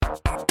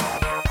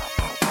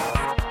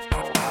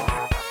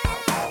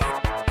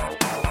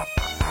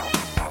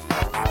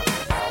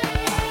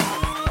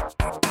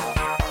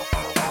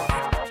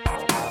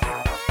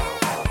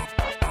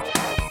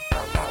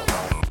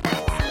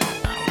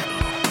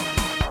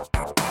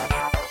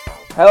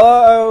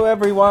Hello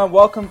everyone,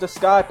 welcome to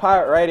Sky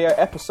Pirate Radio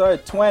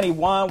episode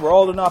 21. We're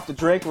old enough to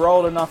drink, we're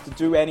old enough to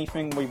do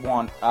anything we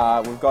want.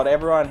 We've got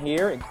everyone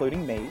here,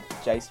 including me,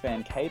 Jace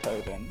Van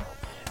Katehoven.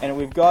 And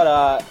we've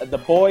got the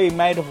boy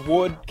made of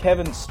wood,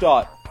 Kevin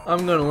Stott.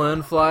 I'm gonna learn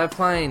to fly a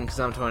plane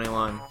because I'm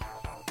 21.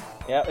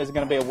 Yeah, is it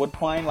going to be a wood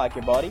plane like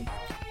your body?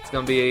 It's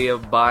gonna be a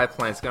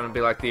biplane. It's gonna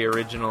be like the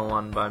original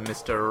one by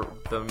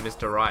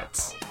Mr.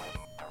 Wrights.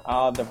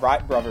 The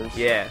Wright brothers.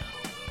 Yeah.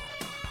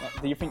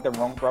 Do you think the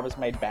Wrong brothers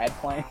made bad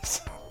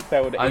planes? They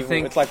would I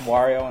think it's like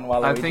Wario and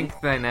Waluigi. I think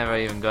they never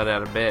even got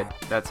out of bed.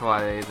 That's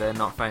why they're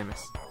not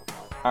famous.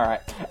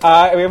 Alright.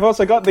 We've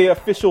also got the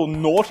official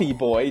naughty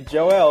boy,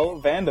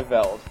 Joel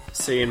Vandervelde.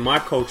 See, in my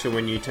culture,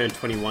 when you turn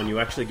 21, you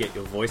actually get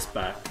your voice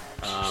back.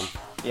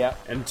 Yeah.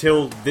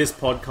 Until this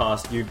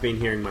podcast, you've been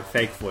hearing my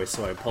fake voice,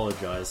 so I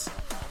apologise.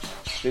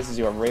 This is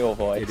your real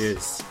voice. It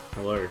is.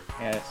 Hello.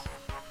 Yes.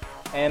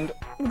 And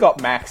we've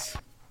got Max.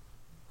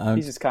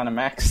 He's just kind of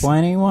Max.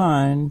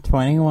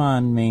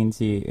 21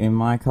 means you, in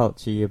my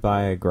culture, you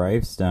buy a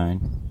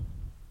gravestone.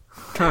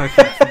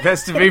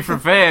 Best to be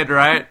prepared,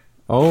 right?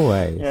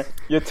 Always. Yeah.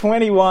 You're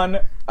 21,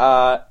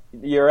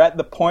 you're at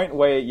the point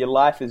where your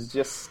life is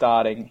just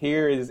starting.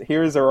 Here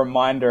is a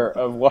reminder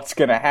of what's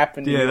going to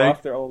happen to you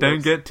after all this.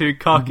 Don't get too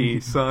cocky,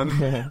 son.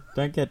 Yeah,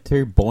 don't get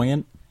too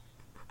buoyant.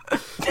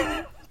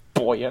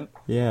 Buoyant.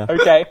 Yeah.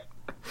 Okay.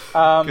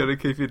 Gotta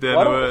keep you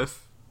down to earth.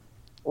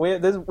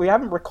 We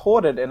haven't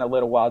recorded in a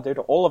little while due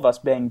to all of us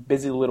being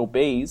busy little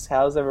bees.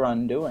 How's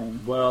everyone doing?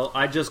 Well,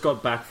 I just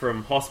got back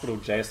from hospital,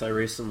 Jace. I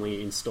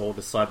recently installed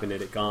a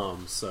cybernetic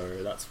arm,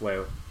 so that's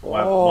where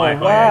my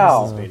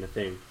hiatus has been a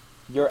thing.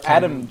 You're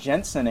Adam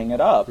Jensening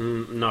it up.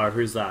 No,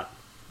 who's that?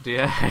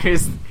 Yeah,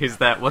 who's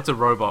that? What's a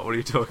robot? What are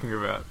you talking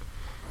about?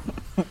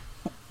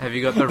 Have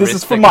you got the This wrist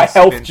is for that my can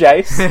health, spin?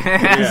 Jace.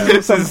 Yeah.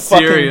 This some is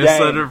fucking serious.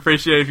 game. I'd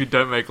appreciate if you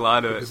don't make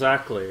light of it.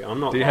 Exactly. I'm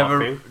not Do you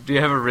laughing.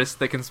 have a wrist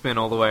that can spin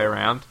all the way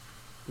around?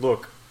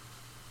 Look,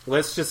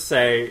 let's just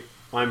say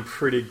I'm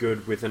pretty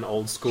good with an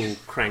old school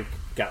crank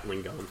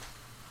Gatling gun.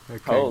 Okay,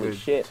 Holy good.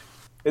 shit.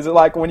 Is it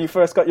like when you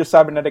first got your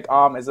cybernetic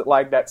arm, is it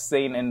like that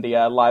scene in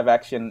the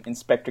live-action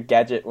Inspector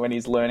Gadget when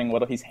he's learning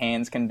what his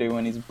hands can do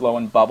and he's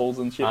blowing bubbles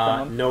and shit from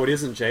them? No, it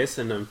isn't,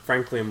 Jason, and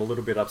frankly, I'm a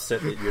little bit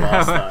upset that you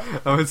asked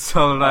that. I was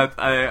told I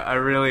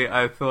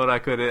thought I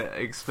could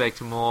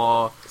expect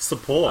more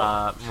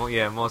Support.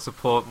 more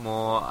support,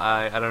 more.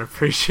 I don't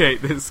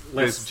appreciate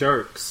Less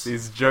jokes.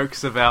 these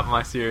jokes about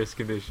my serious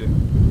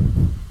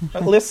condition.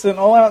 But listen,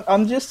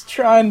 I'm just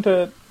trying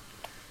to...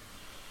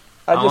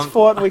 I just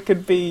thought we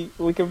could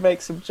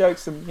make some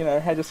jokes and,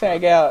 just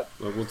hang out.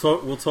 Look,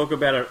 we'll talk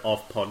about it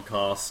off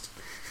podcast.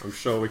 I'm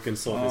sure we can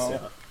sort this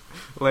out.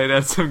 Lay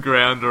down some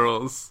ground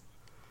rules.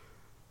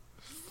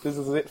 This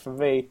is it for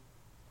me.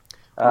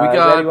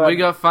 We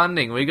got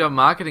funding. We got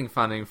marketing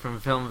funding from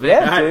Film Vic.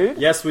 Yeah, dude.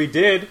 Yes, we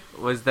did.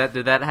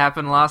 Did that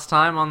happen last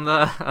time on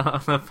the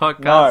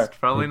podcast? No,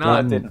 Probably No,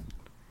 not. it didn't.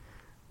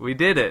 We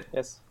did it.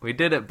 Yes. We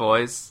did it,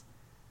 boys.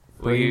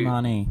 Free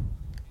money.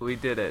 We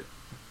did it.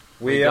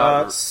 We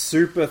are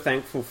super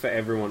thankful for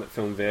everyone at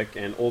Film Vic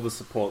and all the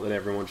support that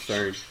everyone's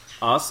shown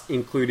us,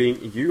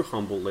 including you,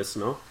 humble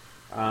listener.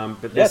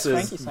 But this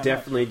is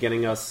definitely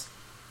getting us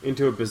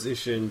into a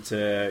position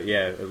to,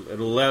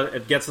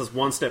 it gets us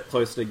one step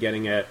closer to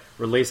getting a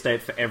release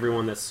date for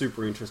everyone that's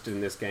super interested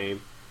in this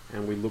game.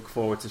 And we look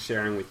forward to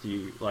sharing with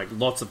you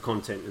lots of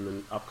content in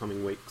the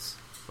upcoming weeks.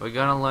 We're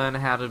gonna learn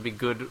how to be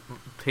good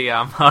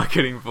PR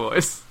marketing,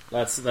 boys.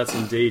 That's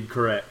indeed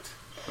correct.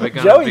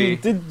 Joey, you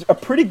did a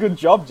pretty good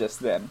job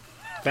just then.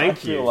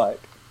 Thank you. I feel like.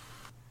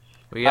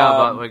 We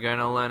are, but we're going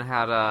to learn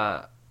how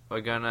to... We're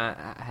going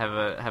to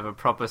have a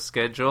proper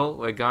schedule.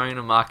 We're going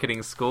to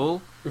marketing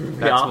school.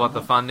 That's what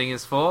the funding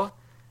is for.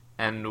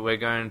 And we're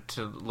going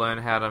to learn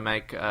how to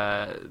make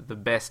the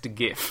best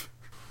GIF.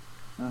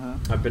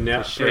 I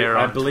believe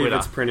Twitter.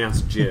 it's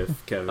pronounced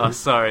GIF, Kevin. Oh,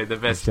 sorry, the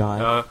best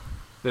GIF.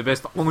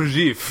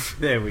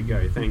 There we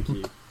go, thank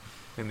you.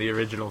 In the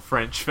original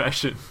French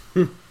fashion.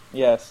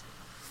 Yes.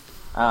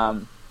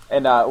 We're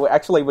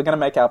going to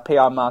make our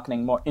PR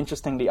marketing more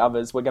interesting to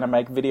others. We're going to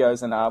make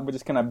videos and we're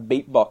just going to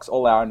beatbox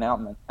all our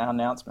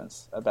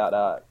announcements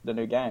about the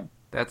new game.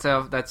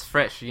 That's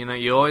fresh.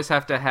 You always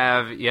have to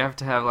have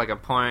like a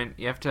point.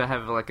 You have to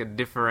have like a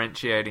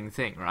differentiating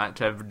thing, right?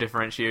 To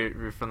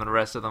differentiate from the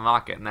rest of the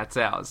market, and that's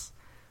ours.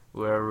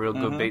 We're real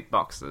good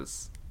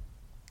beatboxers.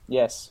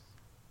 Yes.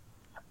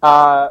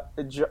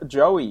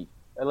 Joey,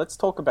 let's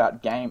talk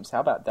about games. How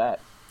about that?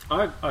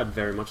 I'd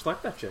very much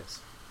like that, Jess.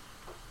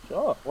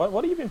 Sure.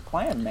 What have you been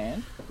playing,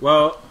 man?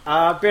 Well,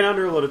 I've been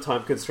under a lot of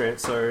time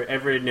constraints, so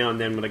every now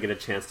and then when I get a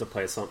chance to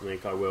play something,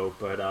 I will.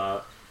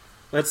 But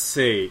let's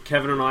see.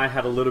 Kevin and I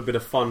had a little bit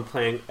of fun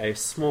playing a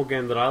small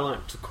game that I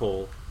like to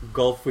call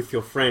Golf with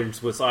Your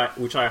Friends, which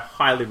I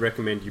highly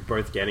recommend you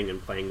both getting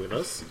and playing with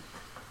us.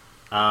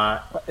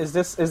 Is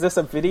this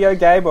a video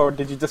game, or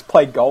did you just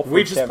play golf?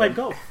 We just played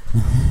golf.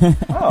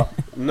 Oh,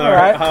 no,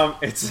 right.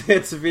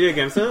 it's a video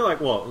game. So like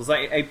what? It was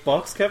like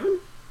 $8, Kevin.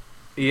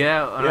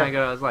 Yeah, when I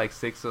got it, I was like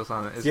 6 or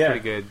something. It's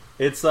pretty good.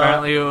 It's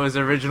apparently it was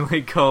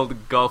originally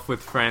called Golf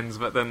with Friends,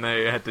 but then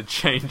they had to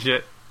change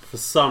it for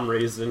some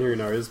reason. Who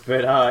knows?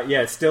 But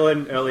it's still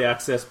in early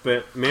access.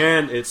 But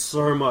man, it's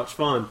so much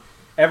fun.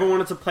 Ever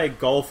wanted to play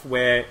golf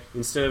where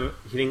instead of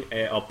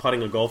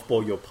putting a golf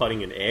ball, you're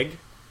putting an egg,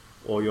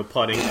 or you're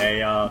putting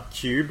a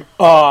cube?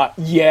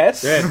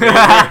 Yes.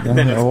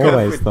 I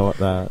always thought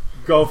that.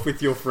 Golf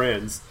with your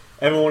friends.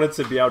 Ever wanted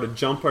to be able to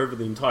jump over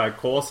the entire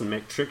course and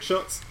make trick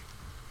shots?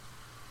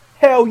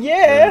 Hell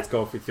yeah! Let's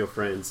golf with your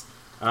friends.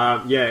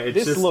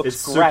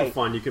 It's super great.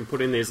 fun. You can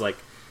put in these like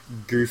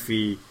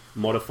goofy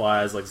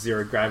modifiers like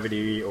zero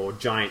gravity or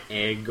giant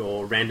egg,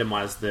 or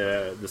randomize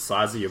the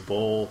size of your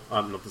ball.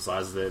 Not the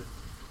size of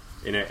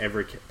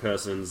every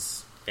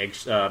person's egg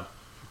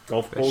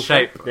golf ball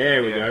shape.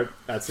 There we go.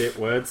 That's it.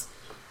 Words.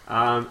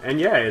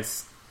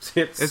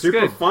 It's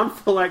super good. fun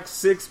for like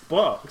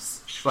 $6.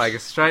 It's like a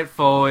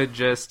straightforward,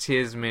 just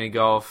here's mini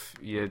golf.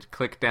 You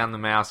click down the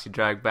mouse, you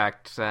drag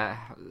back to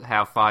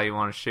how far you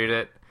want to shoot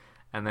it,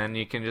 and then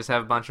you can just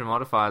have a bunch of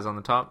modifiers on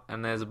the top.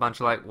 And there's a bunch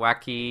of like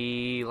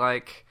wacky,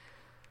 like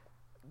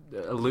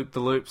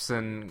loop-the-loops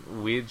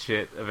and weird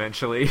shit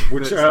eventually,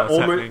 which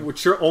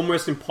are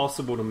almost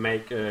impossible to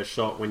make a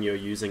shot when you're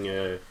using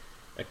a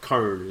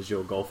cone as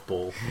your golf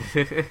ball.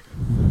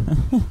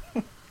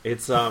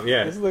 It's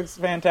This looks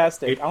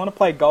fantastic. I want to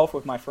play golf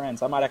with my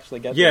friends. I might actually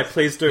get this. Yeah,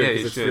 please do,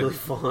 because it's really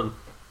fun.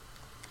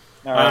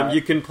 Right.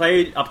 You can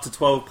play up to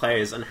 12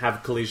 players and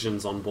have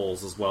collisions on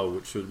balls as well,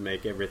 which would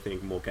make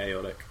everything more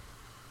chaotic.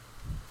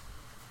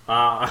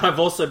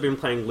 I've also been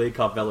playing Lee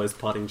Carvello's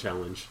putting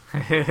challenge.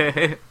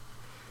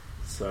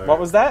 So, what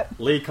was that?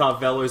 Lee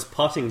Carvello's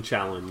putting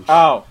challenge.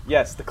 Oh,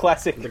 yes, the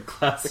classic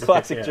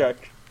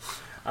joke.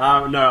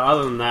 No,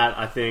 other than that,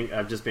 I think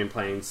I've just been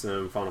playing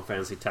some Final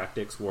Fantasy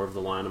Tactics, War of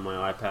the Lion on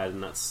my iPad,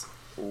 and that's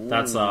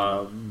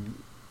all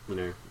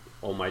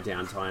my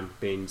downtime.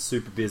 Been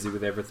super busy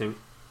with everything.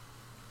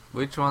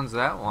 Which one's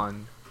that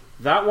one?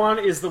 That one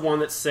is the one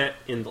that's set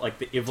in like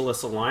the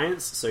Ivalice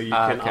Alliance, so you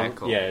can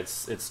cool.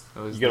 it's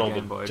you get all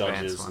the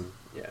judges and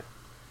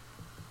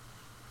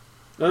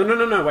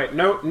No, wait.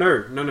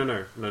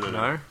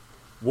 No.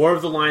 War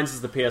of the Lions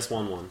is the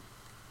PS1 one.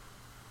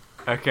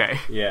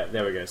 Okay. Yeah,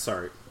 there we go.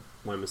 Sorry.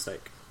 My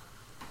mistake.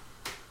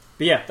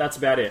 But yeah, that's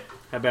about it.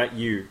 How about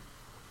you,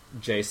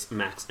 Jace,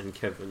 Max, and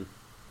Kevin?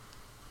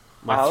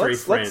 My three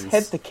friends. Let's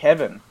head to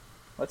Kevin.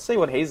 Let's see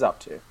what he's up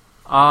to.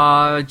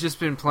 I've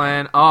just been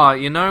playing...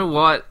 you know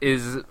what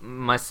is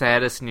my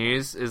saddest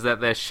news? Is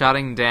that they're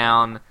shutting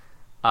down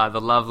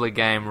the lovely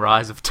game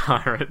Rise of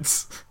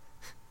Tyrants.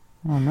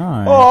 Oh,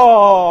 no.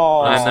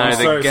 Oh! I know,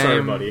 the game...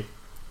 Sorry, buddy.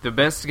 The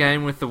best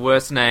game with the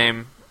worst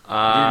name...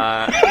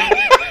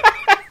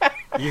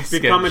 You've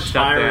become a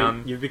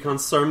tyrant. You've become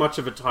so much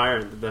of a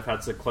tyrant that they've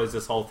had to close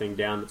this whole thing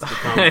down. It's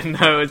become,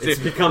 it's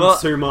become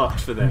too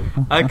much for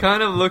them. I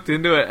kind of looked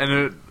into it,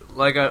 and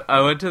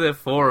I went to their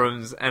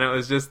forums, and it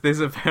was just this.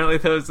 Apparently,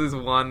 there was this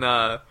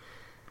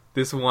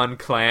one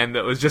clan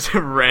that was just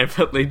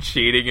rampantly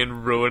cheating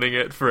and ruining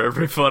it for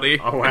everybody.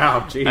 Oh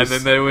wow, jeez. And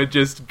then they would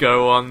just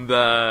go on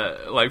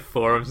the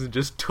forums and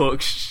just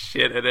talk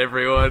shit at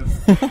everyone.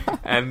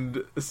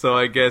 And so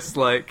I guess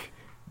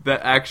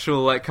the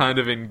actual kind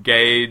of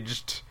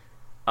engaged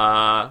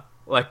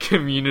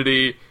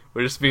community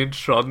were just being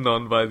trodden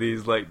on by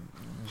these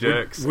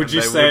jerks. Would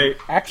you say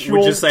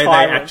tyrants. They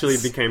actually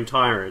became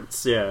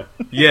tyrants? Yeah.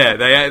 Yeah,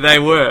 they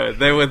were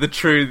the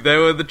true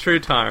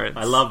tyrants.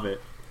 I love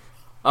it.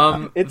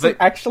 It's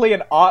actually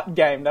an art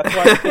game. That's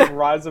why it's called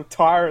Rise of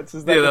Tyrants.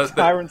 Is that the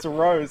tyrants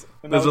arose?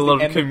 There's a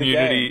lot of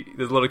community.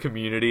 There's a lot of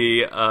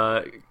community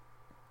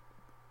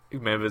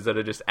members that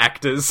are just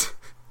actors.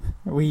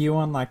 Were you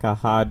on a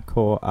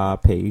hardcore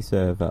RP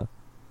server?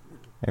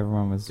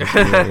 Everyone was just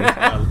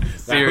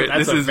really...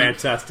 That's a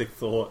fantastic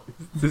thought.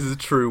 This is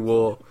true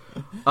war.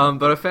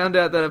 But I found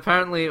out that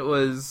apparently it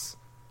was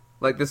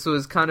this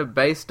was kind of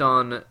based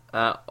on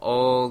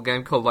a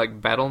game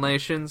called Battle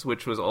Nations,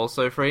 which was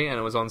also free, and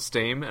it was on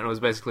Steam, and it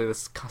was basically the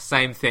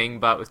same thing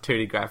but with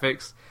 2D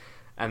graphics.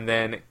 And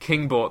then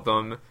King bought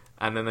them,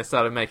 and then they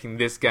started making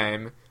this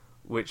game,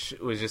 which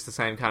was just the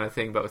same kind of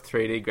thing but with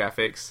 3D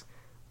graphics.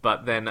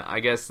 But then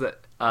I guess that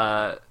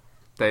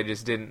they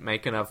just didn't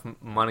make enough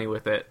money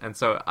with it, and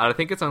so I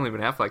think it's only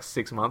been out for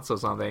 6 months or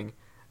something,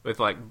 with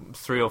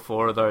 3 or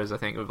 4 of those I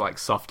think with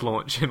soft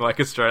launch in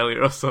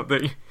Australia or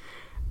something.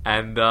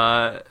 And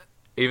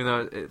even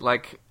though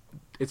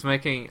it's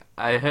making,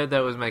 I heard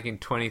that it was making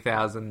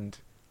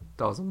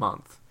 $20,000 a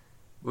month,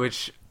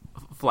 which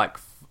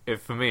if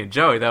for me and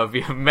Joey that would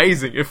be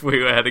amazing if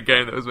we had a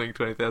game that was making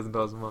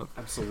 $20,000 a month.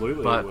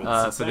 Absolutely,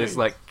 but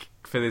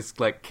for this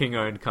King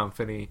owned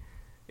company,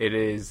 it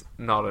is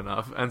not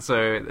enough, and so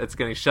it's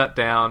getting shut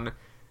down.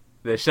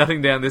 They're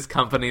shutting down this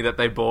company that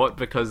they bought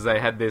because they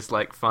had this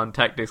fun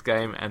tactics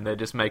game, and they're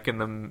just making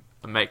them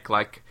make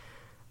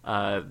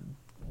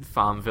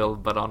Farmville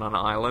but on an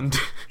island.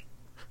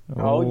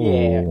 Oh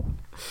yeah,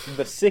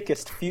 the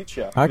sickest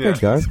future. I could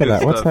go for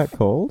that. What's that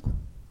called?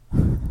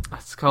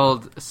 It's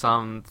called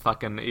some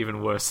fucking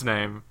even worse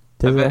name.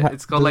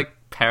 It's called like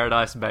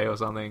Paradise Bay or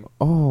something.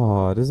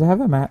 Oh, does it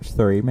have a match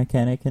 3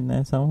 mechanic in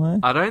there somewhere?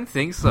 I don't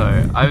think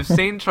so. I've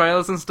seen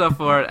trailers and stuff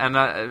for it, and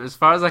as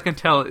far as I can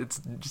tell,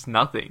 it's just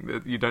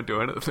nothing. You don't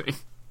do anything.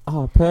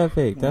 Oh,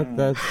 perfect.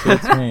 That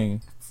suits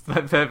me. It's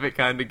that perfect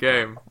kind of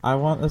game. I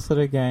want the sort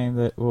of game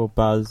that will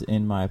buzz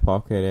in my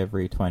pocket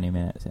every 20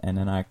 minutes, and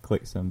then I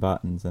click some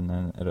buttons, and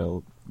then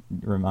it'll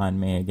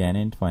remind me again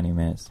in 20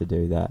 minutes to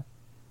do that.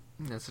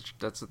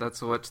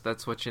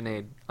 That's what you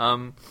need.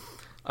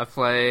 I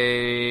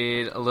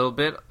played a little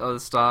bit at the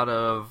start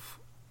of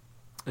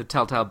the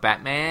Telltale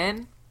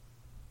Batman.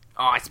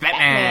 Oh, it's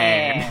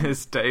Batman!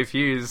 It's Dave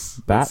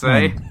Hughes.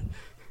 Batman.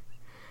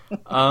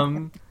 Let's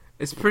say.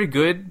 It's pretty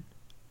good.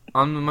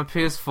 On my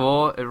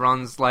PS4, it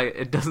runs like,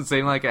 it doesn't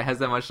seem like it has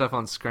that much stuff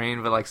on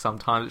screen, but like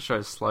sometimes it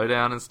shows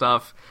slowdown and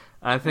stuff.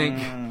 And I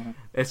think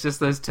it's just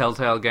those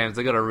Telltale games.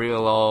 They got a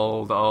real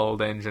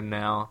old engine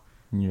now.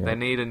 Yeah. They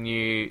need a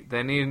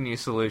new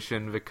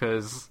solution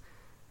because,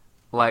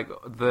 like,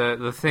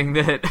 the thing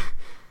that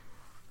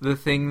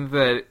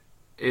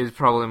is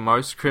probably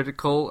most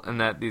critical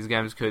and that these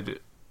games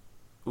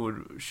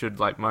should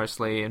like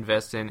mostly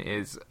invest in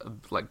is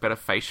like better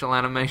facial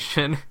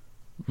animation.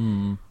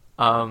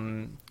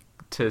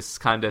 To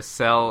kind of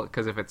sell,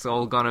 because if it's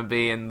all gonna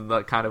be in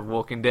the kind of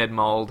Walking Dead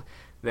mold,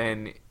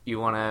 then you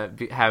want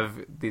to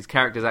have these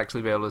characters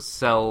actually be able to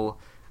sell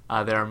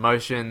their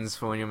emotions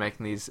for when you're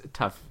making these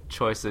tough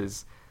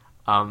choices.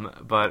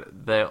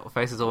 But their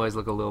faces always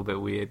look a little bit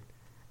weird,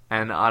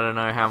 and I don't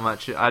know how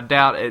much. I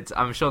doubt it's.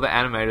 I'm sure the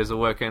animators are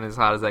working as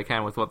hard as they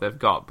can with what they've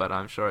got, but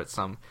I'm sure it's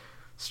some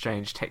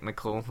strange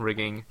technical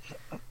rigging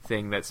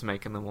thing that's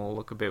making them all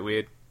look a bit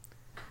weird.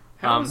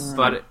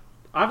 But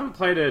I haven't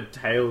played a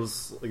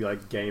Tales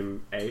like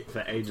game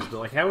for ages, but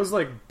like, how was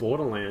like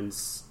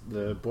Borderlands,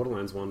 the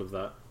Borderlands one of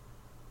that?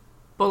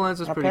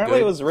 Borderlands was pretty good.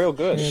 Apparently, it was real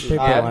good.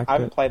 Yeah, I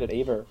haven't played it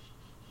either.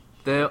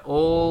 They're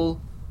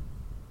all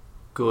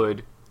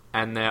good,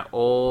 and they're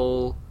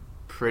all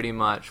pretty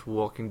much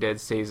Walking Dead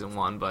Season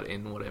 1, but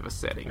in whatever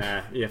setting.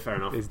 Yeah, fair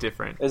enough. Is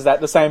different. Is that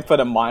the same for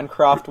the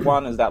Minecraft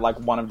one? Is that like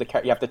one of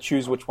the you have to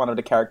choose which one of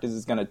the characters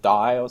is going to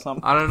die or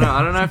something? I don't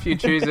know if you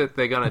choose it,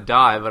 they're going to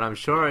die, but I'm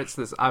sure it's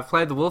this. I've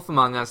played The Wolf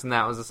Among Us, and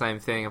that was the same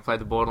thing. I played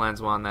the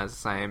Borderlands one, that's the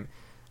same,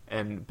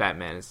 and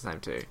Batman is the same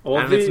too.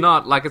 And it's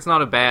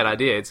not a bad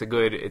idea. It's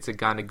a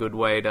kind of good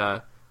way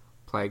to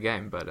play a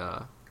game,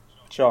 but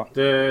sure.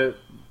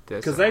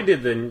 Because they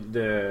did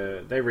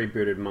they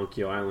rebooted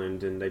Monkey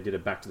Island, and they did a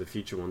Back to the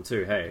Future one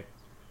too. Hey.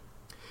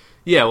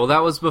 Yeah, well,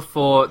 that was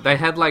before they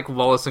had like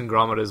Wallace and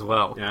Gromit as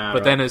well. Yeah,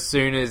 but then as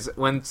soon as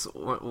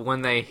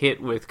when they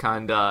hit with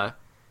Walking Dead,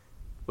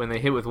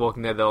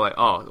 they were like,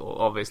 oh, well,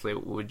 obviously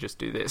we'll just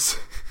do this.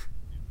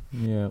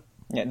 Yeah.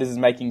 Yeah, this is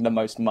making the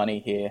most money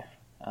here.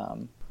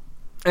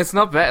 It's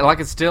not bad. Like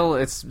it's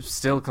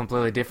still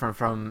completely different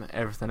from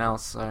everything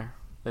else. So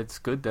it's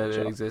good that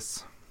it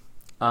exists.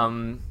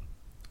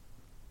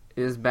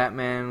 Is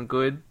Batman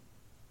good?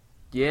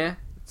 Yeah,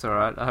 it's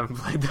alright. I haven't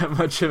played that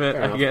much of it,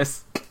 I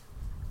guess.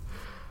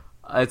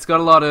 It's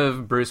got a lot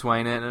of Bruce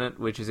Wayne in it,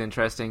 which is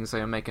interesting, so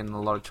you're making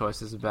a lot of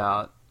choices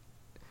about...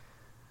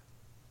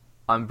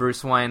 I'm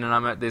Bruce Wayne and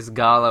I'm at this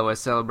gala, we're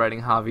celebrating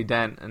Harvey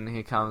Dent, and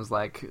here comes,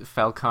 like,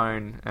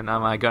 Falcone, and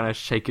am I gonna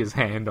shake his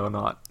hand or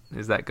not?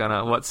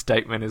 What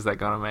statement is that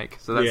gonna make?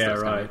 So that's kind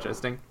of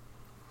interesting.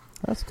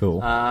 That's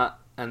cool.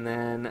 And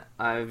then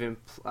I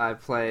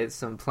played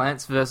some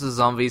Plants vs.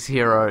 Zombies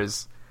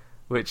Heroes,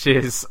 which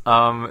is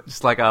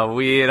just like a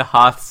weird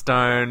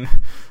Hearthstone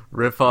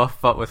ripoff,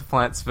 but with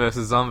Plants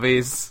vs.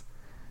 Zombies,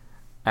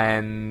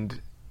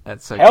 and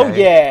that's okay. Hell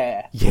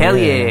yeah! Hell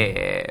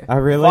yeah! I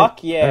really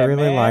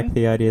man. like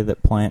the idea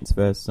that Plants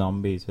vs.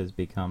 Zombies has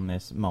become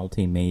this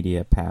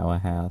multimedia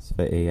powerhouse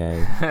for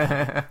EA.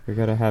 We've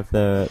got to have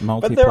the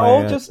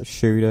multiplayer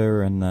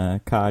shooter and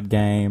the card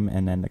game,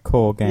 and then the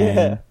core game.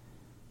 Yeah.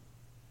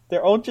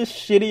 They're all just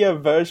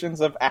shittier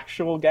versions of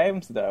actual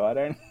games, though. I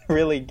don't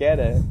really get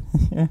it.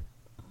 Yeah.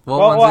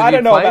 Well, I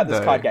don't know about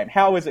this card game.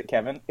 How is it,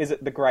 Kevin? Is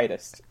it the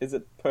greatest? Is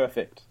it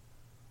perfect?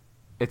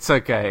 It's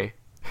okay.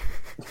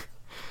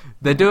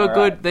 They do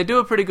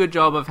a pretty good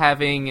job of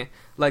having,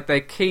 like,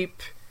 they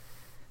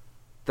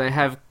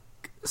have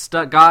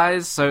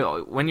guys,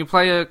 so when you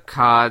play your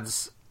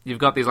cards, you've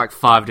got these, like,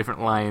 5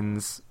 different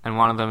lanes, and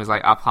one of them is,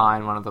 like, up high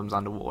and one of them's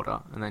underwater.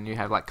 And then you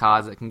have, like,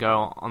 cards that can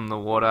go on the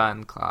water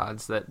and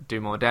cards that do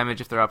more damage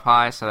if they're up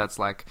high. So that's,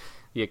 like,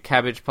 your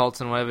Cabbage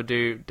Pulse and whatever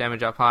do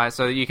damage up high.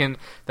 So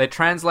they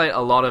translate a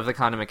lot of the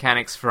kind of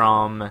mechanics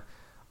from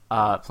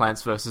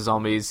Plants vs.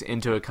 Zombies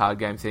into a card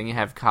game thing. You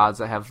have cards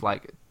that have,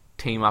 like,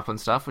 team up and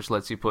stuff, which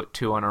lets you put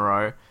 2 on a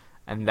row.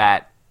 And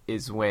that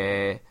is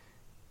where...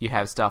 you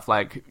have stuff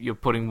like you're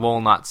putting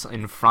walnuts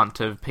in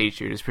front of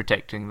Pichu, just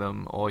protecting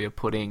them, or you're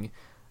putting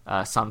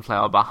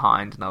sunflower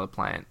behind another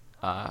plant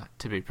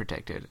to be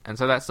protected. And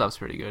so that stuff's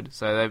pretty good.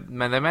 So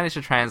they managed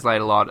to translate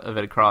a lot of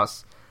it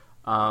across.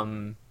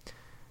 There's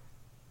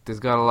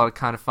got a lot of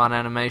kind of fun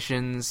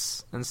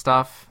animations and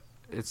stuff.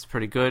 It's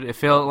pretty good. It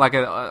feels like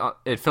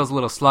it feels a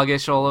little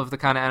sluggish, all of the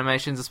kind of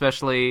animations,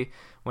 especially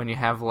when you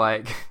have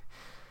like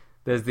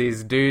there's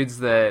these dudes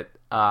that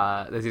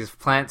there's these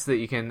plants that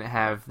you can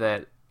have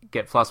that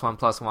get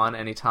 +1/+1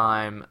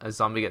 anytime a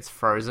zombie gets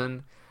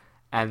frozen,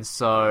 and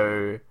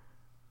so.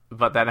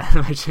 But that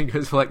animation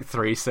goes for like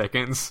 3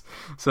 seconds.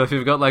 So if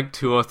you've got like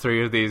 2 or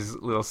 3 of these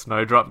little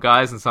snowdrop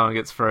guys and someone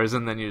gets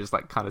frozen, then you're just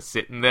like kind of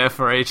sitting there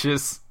for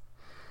ages.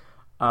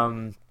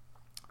 But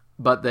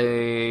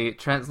they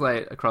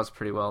translate across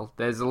pretty well.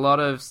 There's a lot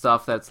of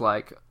stuff that's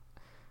like...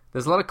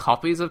 There's a lot of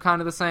copies of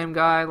kind of the same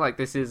guy. Like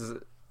this is...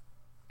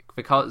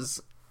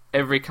 Because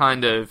every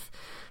kind of...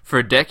 For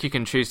a deck, you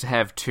can choose to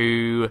have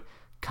 2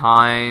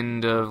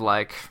 kind of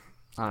like...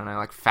 I don't know,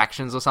 like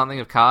factions or something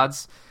of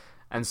cards.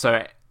 And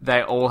so...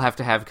 They all have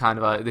to have kind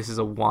of this is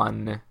a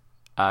 1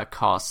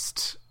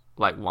 cost,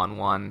 like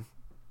 1/1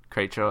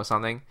 creature or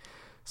something.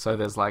 So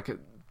there's like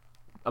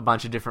a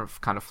bunch of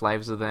different kind of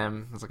flavors of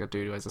them. There's like a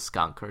dude who has a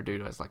skunk or a dude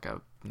who has like a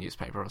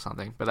newspaper or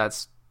something. But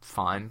that's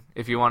fine.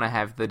 If you want to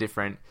have the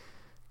different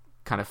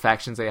kind of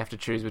factions that you have to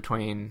choose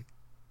between,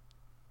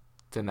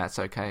 then that's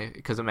okay.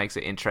 Because it makes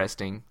it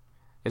interesting.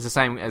 It's the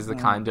same as the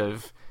kind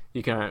of,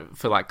 you can,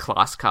 for like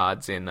class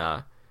cards in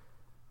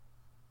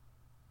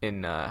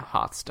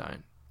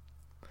Hearthstone.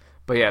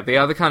 But yeah, the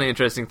other kind of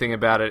interesting thing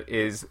about it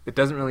is it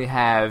doesn't really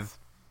have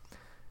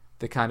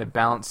the kind of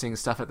balancing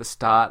stuff at the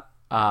start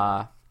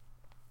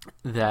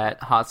that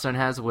Hearthstone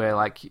has, where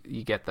like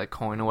you get the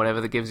coin or whatever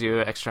that gives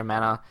you extra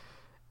mana.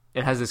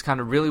 It has this kind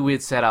of really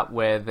weird setup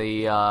where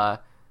the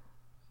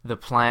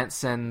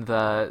plants and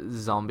the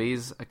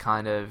zombies are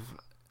kind of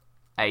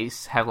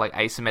have like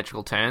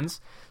asymmetrical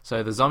turns.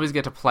 So the zombies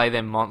get to play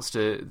their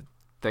monster,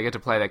 they get to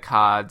play their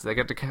cards, they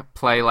get to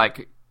play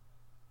like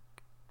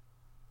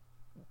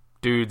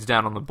dudes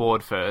down on the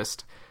board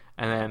first,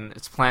 and then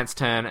it's plants'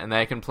 turn, and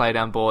they can play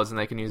down boards and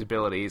they can use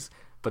abilities,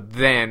 but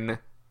then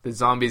the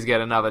zombies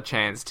get another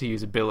chance to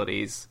use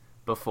abilities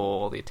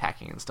before all the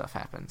attacking and stuff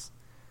happens.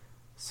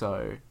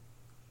 So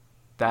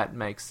that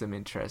makes them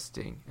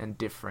interesting and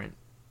different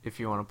if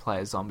you want to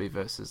play a zombie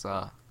versus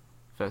a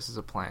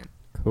plant.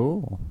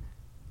 Cool.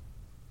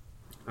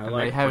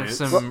 They have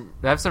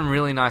some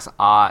really nice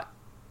art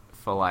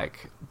for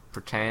like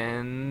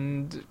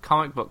pretend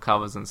comic book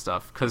covers and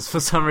stuff, because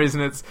for some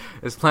reason it's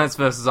Plants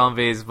vs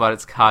Zombies, but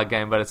it's a card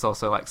game, but it's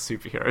also like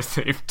superhero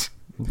themed.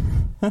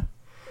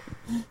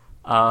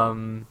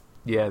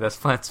 Yeah, there's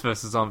Plants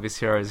vs Zombies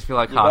heroes. If you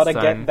like Hearthstone,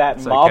 gotta get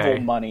that Marvel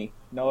money.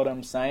 Know what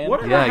I'm saying?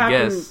 I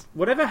guess.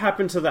 Whatever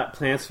happened to that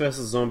Plants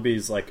vs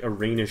Zombies like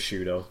arena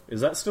shooter?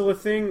 Is that still a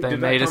thing? They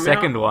made a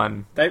second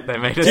one. They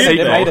made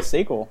a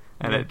sequel,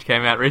 and it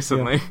came out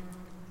recently. Yeah.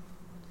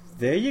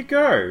 There you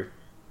go.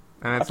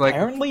 And it's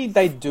apparently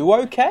they do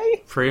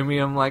okay.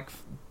 Premium, it's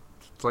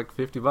like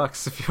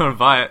 $50 if you want to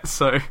buy it.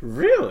 So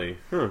really,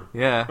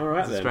 yeah, all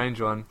right, it's a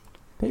strange one.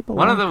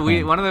 One of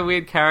the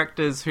weird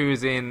characters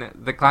who's in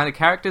the kind of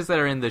characters that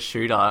are in the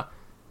shooter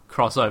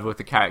crossover with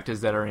the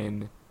characters that are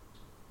in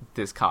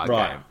this card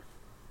game.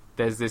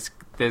 There's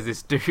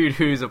this dude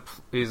who's a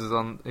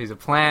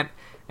plant,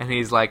 and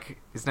he's like,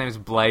 his name's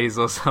Blaze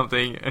or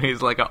something, and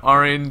he's like an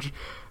orange,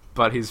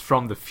 but he's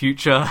from the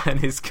future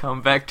and he's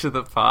come back to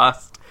the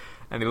past.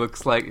 And he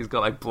looks like he's got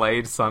like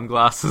blade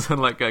sunglasses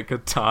and like a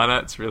katana.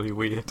 It's really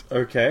weird.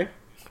 Okay.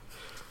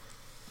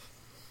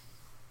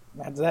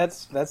 That's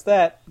that. That's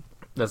that.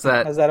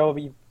 Has that all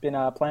you've been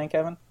playing,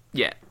 Kevin?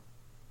 Yeah.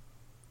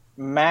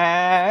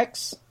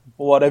 Max,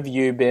 what have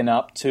you been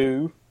up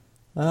to?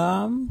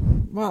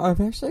 Well,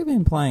 I've actually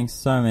been playing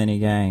so many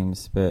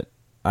games, but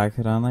I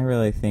could only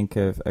really think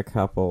of a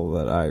couple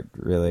that I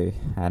really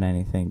had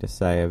anything to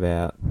say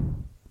about.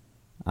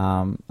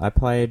 I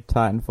played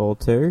Titanfall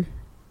 2.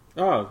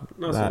 Oh,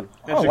 nice one.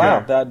 Oh, wow.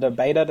 The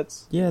beta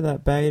that's... Yeah,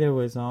 that beta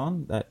was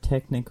on, that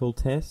technical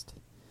test,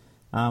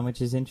 which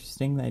is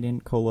interesting. They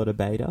didn't call it a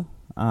beta.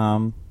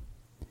 Yeah,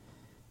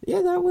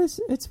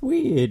 it's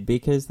weird,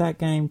 because that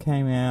game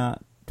came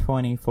out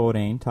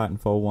 2014,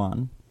 Titanfall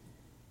 1,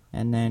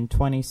 and then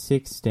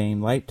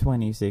 2016, late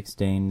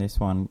 2016, this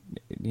one,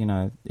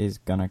 is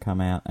gonna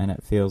come out, and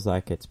it feels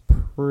like it's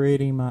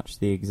pretty much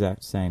the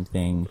exact same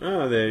thing.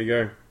 Oh, there you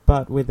go.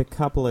 But with a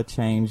couple of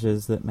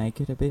changes that make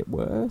it a bit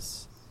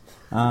worse.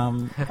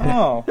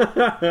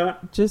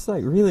 Just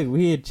like really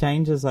weird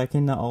changes, like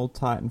in the old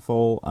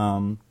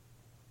Titanfall,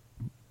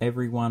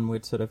 everyone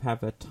would sort of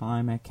have a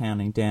timer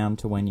counting down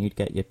to when you'd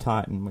get your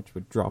Titan, which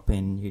would drop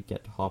in, you'd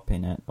get to hop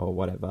in it or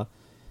whatever.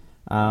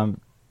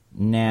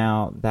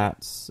 Now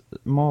that's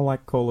more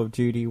like Call of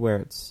Duty, where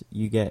it's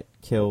you get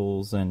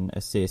kills and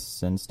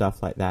assists and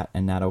stuff like that,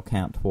 and that'll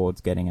count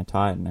towards getting a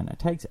Titan, and it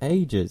takes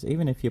ages,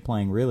 even if you're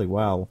playing really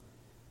well.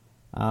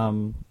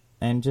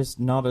 And just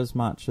not as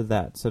much of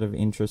that sort of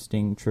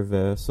interesting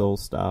traversal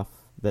stuff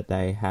that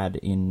they had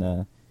in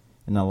the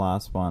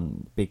last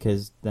one,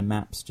 because the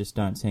maps just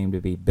don't seem to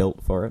be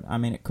built for it. I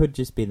mean, it could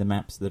just be the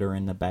maps that are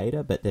in the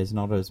beta, but there's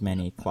not as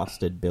many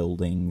clustered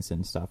buildings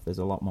and stuff. There's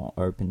a lot more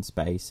open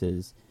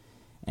spaces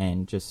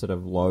and just sort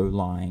of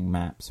low-lying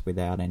maps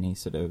without any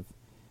sort of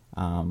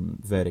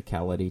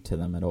verticality to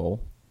them at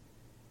all.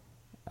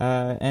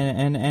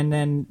 And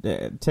then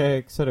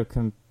to sort of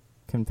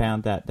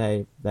confound that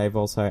they've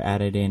also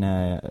added in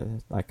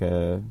a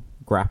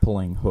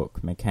grappling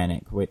hook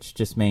mechanic, which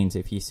just means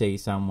if you see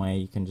somewhere,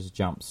 you can just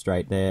jump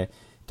straight there.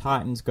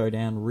 Titans go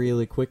down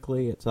really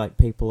quickly. It's like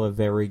people are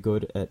very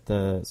good at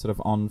the sort of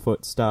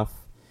on-foot stuff,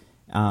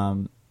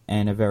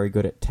 and are very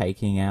good at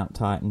taking out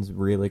Titans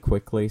really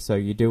quickly. So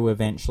you do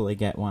eventually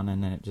get one,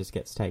 and then it just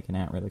gets taken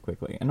out really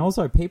quickly. And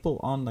also, people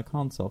on the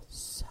console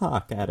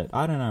suck at it.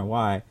 I don't know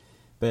why.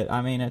 But,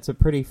 I mean, it's a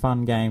pretty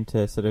fun game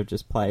to sort of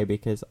just play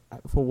because,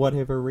 for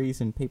whatever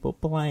reason, people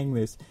playing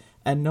this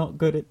are not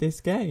good at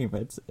this game.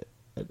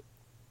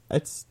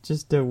 It's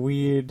just a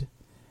weird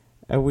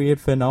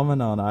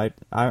phenomenon.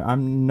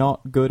 I'm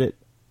not good at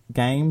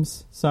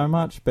games so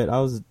much, but I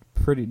was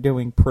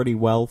doing pretty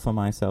well for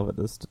myself at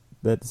this.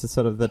 That's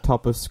sort of the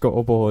top of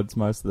scoreboards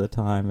most of the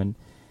time, and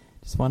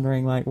just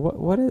wondering, like,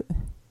 what is...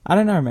 I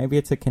don't know, maybe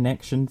it's a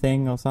connection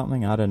thing or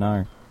something, I don't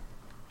know.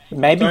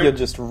 Maybe you're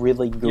just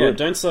really good. Yeah,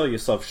 don't sell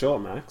yourself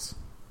short, Max.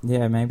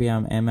 Yeah, maybe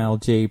I'm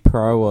MLG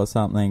Pro or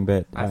something,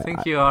 but... I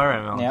think you are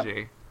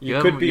MLG.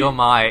 Yep.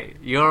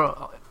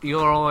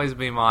 You'll always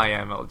be my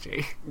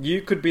MLG.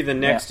 You could be the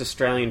next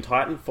Australian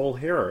Titanfall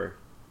hero.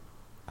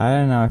 I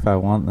don't know if I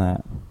want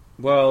that.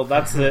 Well,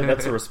 that's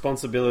a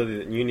responsibility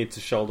that you need to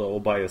shoulder all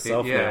by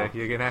yourself now.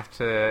 You're going to have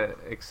to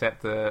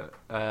accept the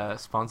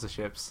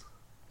sponsorships.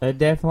 It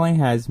definitely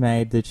has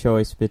made the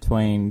choice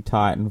between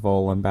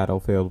Titanfall and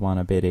Battlefield 1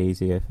 a bit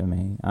easier for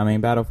me. I mean,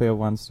 Battlefield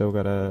 1's still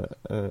got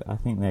I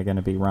think they're going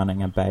to be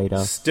running a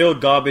beta. Still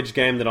garbage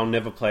game that I'll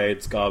never play.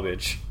 It's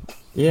garbage.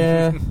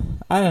 Yeah,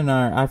 I don't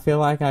know. I feel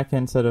like I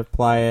can sort of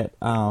play it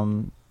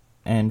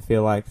and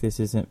feel like this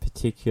isn't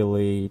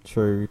particularly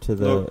true to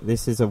the... Look,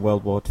 this is a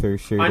World War II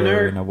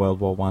shooter in a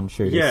World War I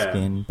shooter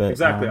skin. But,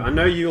 exactly. I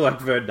know you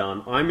like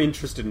Verdun. I'm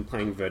interested in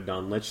playing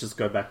Verdun. Let's just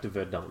go back to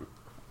Verdun.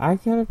 I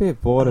get a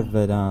bit bored of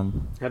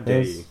Verdun. How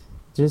dare you?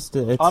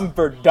 I'm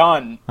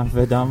Verdun. I'm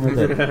Verdun with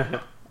it.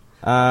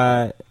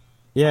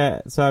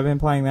 Yeah, so I've been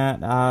playing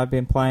that. I've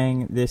been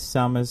playing this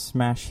summer's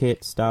smash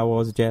hit, Star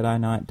Wars Jedi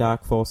Knight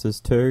Dark Forces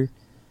 2.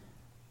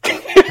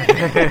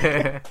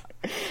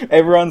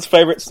 Everyone's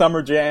favourite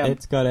summer jam.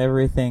 It's got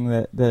everything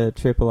that the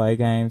AAA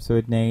games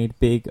would need.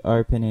 Big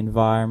open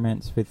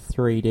environments with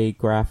 3D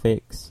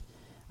graphics,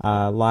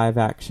 live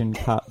action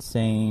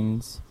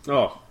cutscenes,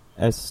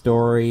 a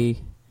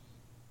story...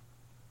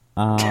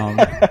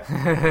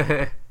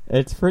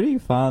 it's pretty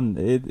fun.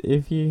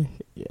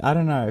 I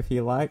don't know, if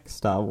you like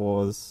Star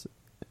Wars,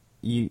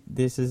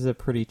 this is a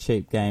pretty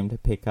cheap game to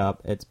pick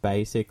up. It's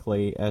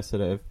basically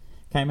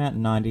came out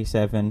in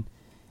 97.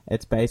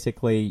 It's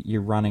basically you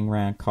running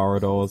around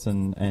corridors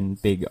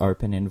and big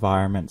open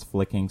environments,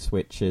 flicking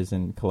switches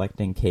and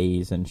collecting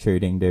keys and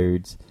shooting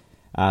dudes.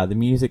 The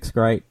music's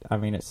great. I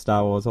mean, it's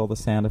Star Wars. All the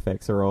sound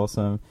effects are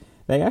awesome.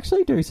 They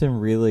actually do some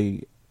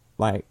really,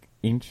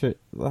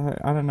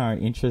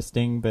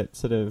 interesting, but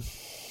sort of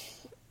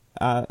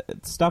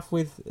stuff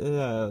with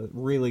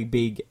really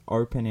big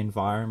open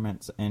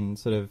environments, and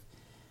sort of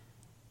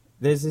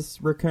there's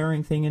this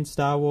recurring thing in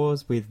Star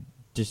Wars with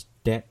just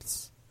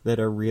depths that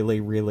are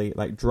really, really,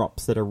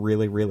 drops that are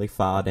really, really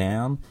far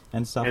down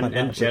and stuff like that.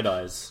 And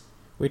Jedis.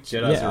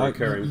 Jedis are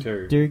recurring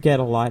too. You do get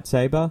a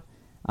lightsaber,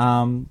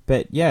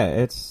 but yeah,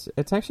 it's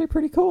actually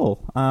pretty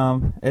cool.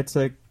 It's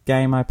a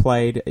game I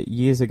played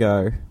years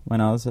ago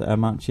when I was a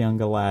much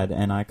younger lad,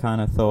 and I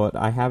kind of thought,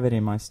 I have it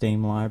in my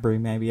Steam library,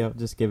 maybe I'll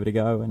just give it a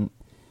go, and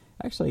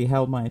actually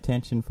held my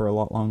attention for a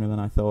lot longer than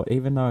I thought,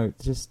 even though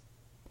it's just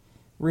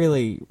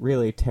really,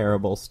 really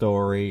terrible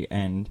story,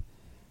 and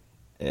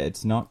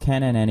it's not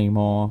canon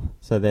anymore,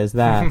 so there's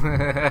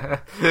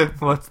that.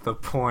 What's the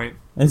point?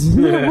 What's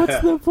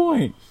the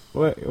point?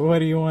 What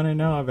do you want to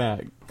know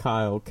about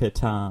Kyle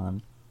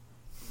Katarn?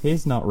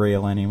 He's not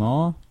real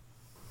anymore.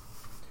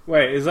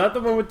 Wait, is that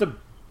the one with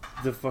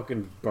the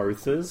fucking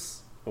Bothas?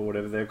 Or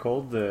whatever they're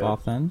called? The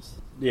Bothans?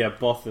 Yeah,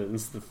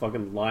 Bothans, the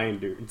fucking lion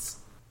dudes.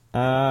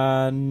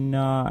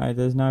 No,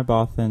 there's no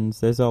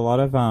Bothans. There's a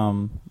lot of,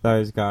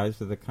 those guys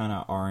with the kind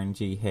of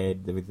orangey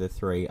head with the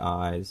 3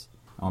 eyes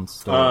on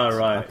stilts. Oh,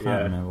 right, I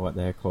can't remember what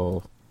they're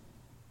called.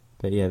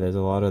 But yeah, there's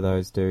a lot of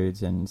those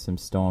dudes and some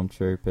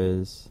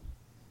stormtroopers.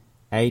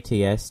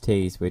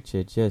 ATSTs, which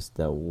are just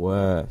the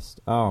worst.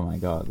 Oh my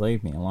god,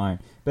 leave me alone.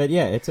 But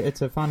yeah, it's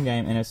a fun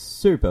game, and it's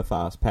super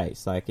fast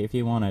paced. Like, if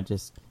you want to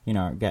just,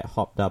 get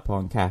hopped up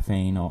on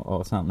caffeine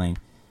or something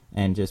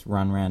and just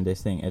run around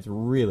this thing, it's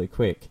really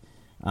quick.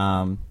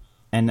 And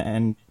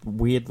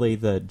weirdly,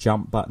 the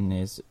jump button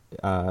is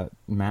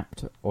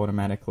mapped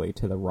automatically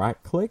to the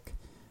right click,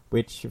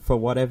 which for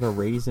whatever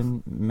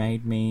reason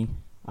made me...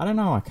 I don't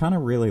know, I kind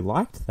of really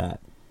liked that.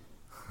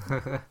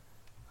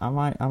 I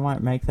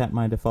might make that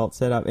my default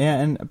setup. Yeah,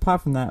 and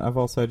apart from that, I've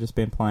also just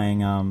been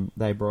playing...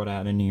 they brought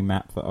out a new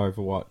map for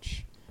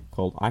Overwatch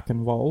called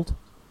Eichenwald.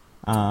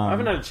 I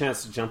haven't had a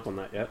chance to jump on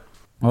that yet.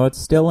 Well,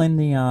 it's still in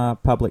the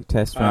public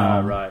test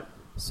round. Right.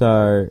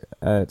 So,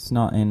 it's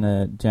not in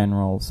the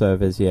general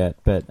servers yet,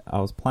 but I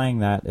was playing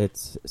that.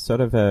 It's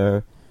sort of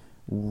a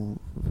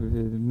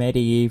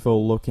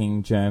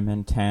medieval-looking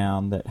German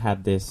town that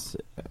had this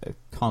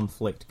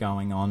conflict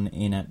going on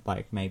in it,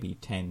 like maybe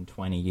 10,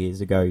 20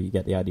 years ago. You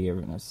get the idea of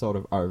it, it's sort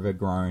of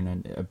overgrown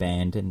and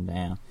abandoned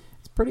now.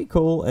 It's pretty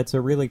cool. It's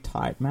a really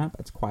tight map.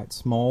 It's quite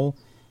small.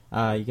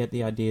 You get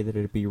the idea that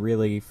it'd be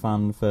really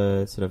fun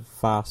for sort of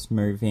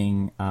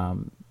fast-moving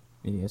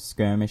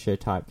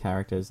skirmisher-type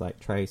characters like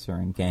Tracer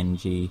and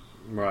Genji.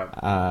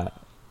 Right.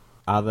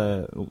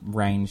 Other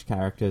range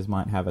characters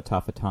might have a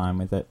tougher time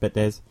with it, but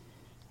there's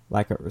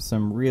like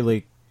some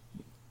really...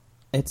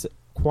 It's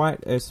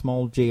quite a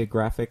small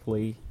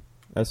geographically,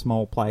 a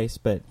small place,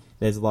 but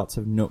there's lots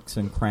of nooks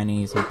and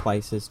crannies and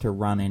places to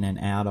run in and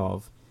out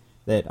of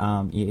that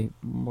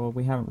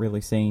we haven't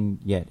really seen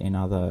yet in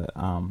other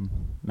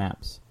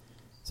maps.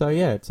 So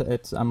yeah,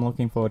 it's I'm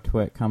looking forward to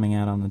it coming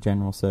out on the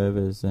general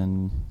servers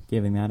and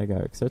giving that a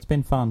go. So it's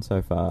been fun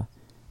so far.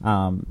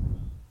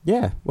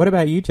 Yeah, what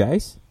about you,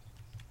 Jace?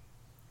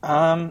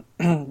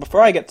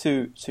 Before I get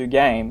to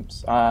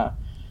games,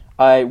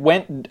 I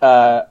went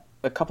a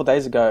couple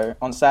days ago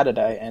on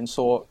Saturday and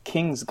saw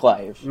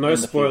Kingsglaive. No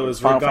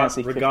spoilers,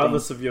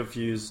 regardless of your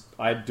views.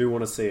 I do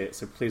want to see it,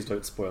 so please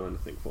don't spoil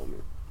anything for me.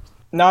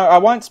 No, I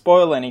won't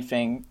spoil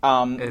anything.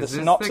 The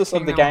synopsis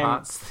of the game...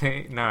 Hearts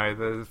thing? No,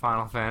 the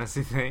Final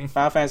Fantasy thing.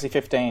 Final Fantasy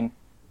 15.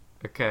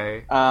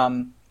 Okay.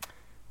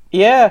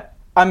 Yeah,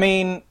 I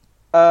mean,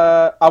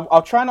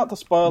 I'll try not to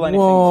spoil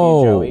anything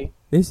for you, Joey.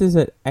 This is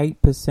at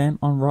 8%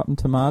 on Rotten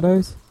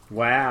Tomatoes?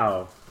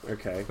 Wow.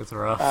 Okay. That's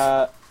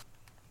rough.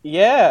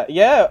 Yeah,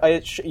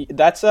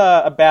 that's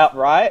about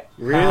right.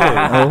 Really?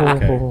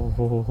 Okay.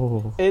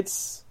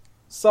 It's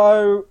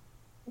so,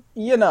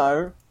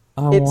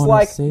 it's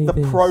like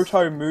the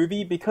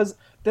proto-movie because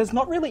there's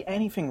not really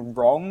anything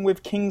wrong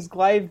with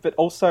Kingsglaive, but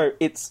also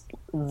it's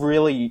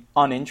really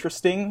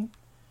uninteresting.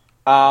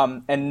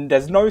 And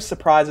there's no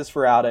surprises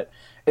throughout it.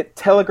 It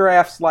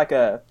telegraphs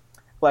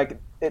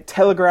it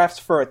telegraphs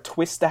for a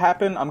twist to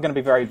happen. I'm going to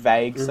be very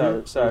vague,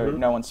 so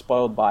no one's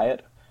spoiled by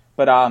it.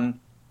 But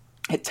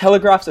it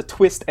telegraphs a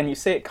twist, and you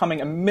see it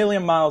coming a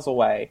million miles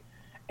away.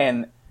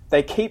 And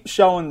they keep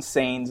showing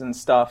scenes and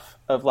stuff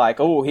of like,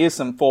 oh, here's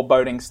some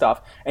foreboding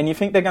stuff. And you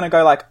think they're going to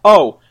go like,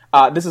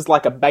 this is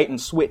like a bait and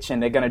switch,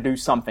 and they're going to do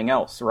something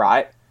else,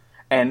 right?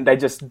 And they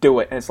just do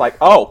it, and it's like,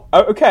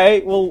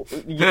 okay, well,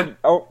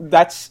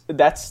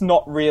 that's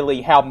not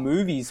really how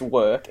movies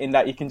work, in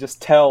that you can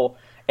just tell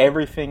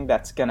everything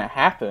that's going to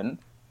happen.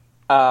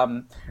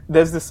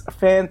 There's this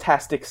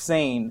fantastic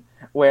scene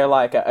where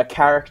like a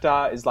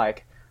character is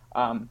like,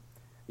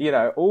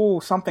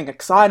 something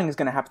exciting is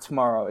going to happen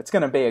tomorrow. It's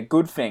going to be a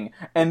good thing.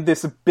 And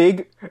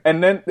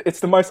then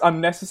it's the most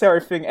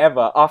unnecessary thing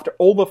ever. After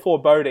all the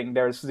foreboding,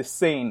 there's this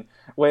scene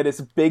where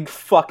this big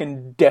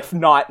fucking Death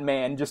Knight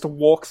man just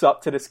walks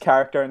up to this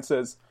character and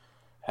says,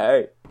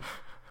 "Hey,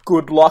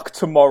 good luck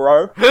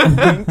tomorrow."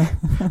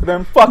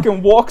 Then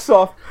fucking walks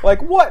off.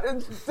 Like, what?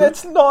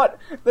 That's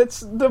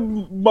the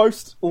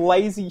most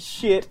lazy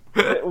shit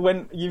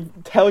when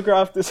you've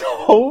telegraphed this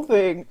whole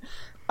thing.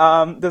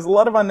 There's a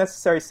lot of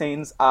unnecessary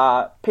scenes.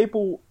 I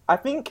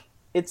think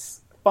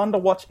it's fun to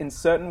watch in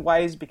certain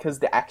ways because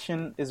the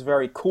action is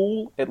very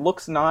cool. It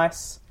looks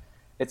nice.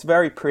 It's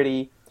very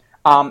pretty.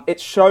 It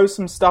shows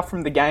some stuff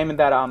from the game, and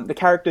that the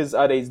characters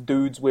are these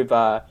dudes with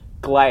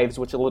glaives,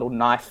 which are little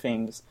knife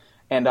things.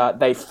 And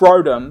they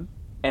throw them,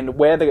 and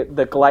where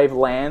the glaive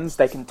lands,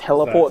 they can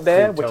teleport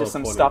there, which is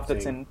some stuff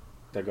that's in...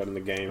 They got in the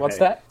game. What's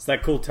that? It's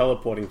that cool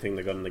teleporting thing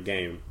they got in the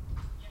game.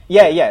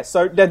 Yeah.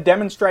 So they're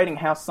demonstrating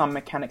how some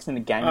mechanics in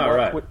the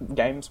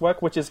games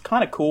work, which is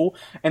kind of cool.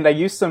 And they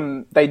do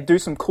some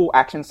cool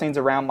action scenes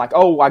around, like,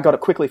 I got to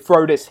quickly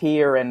throw this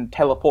here and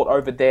teleport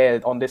over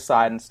there on this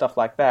side and stuff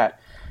like that.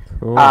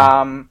 Cool.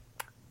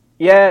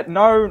 Yeah,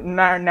 no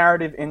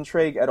narrative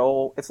intrigue at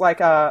all. It's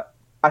like I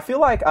feel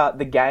like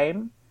the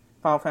game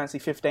Final Fantasy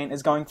 15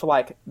 is going for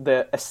like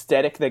the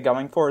aesthetic they're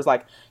going for is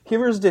like,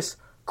 here is this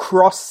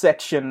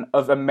cross-section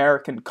of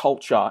American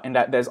culture, and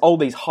that there's all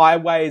these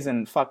highways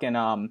and fucking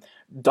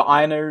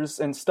diners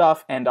and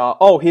stuff, and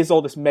here's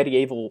all this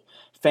medieval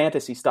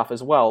fantasy stuff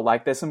as well.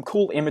 Like, there's some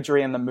cool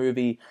imagery in the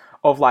movie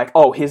of like,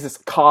 here's this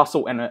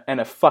castle and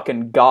a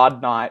fucking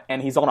guard knight,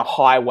 and he's on a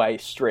highway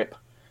strip,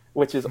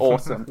 which is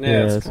awesome.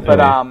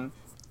 But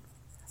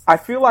I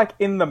feel like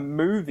in the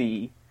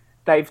movie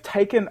they've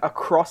taken a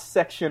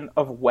cross-section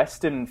of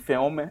Western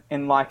film,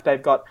 and like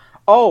they've got,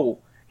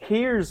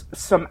 here's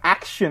some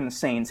action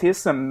scenes, here's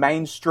some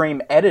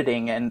mainstream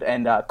editing and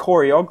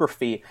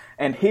choreography,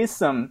 and here's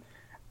some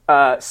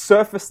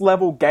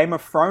surface-level Game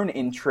of Thrones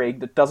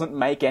intrigue that doesn't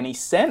make any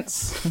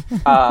sense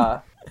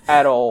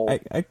at all.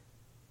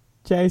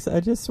 Jace, I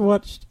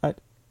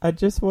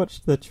just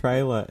watched the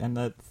trailer, and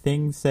the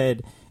thing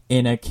said,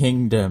 "In a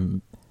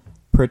kingdom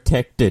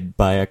protected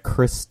by a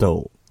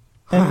crystal."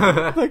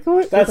 Like,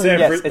 what? That's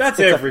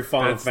every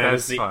Final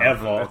Fantasy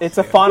ever. It's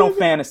a Final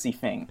Fantasy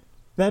thing.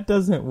 That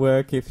doesn't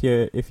work if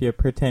you're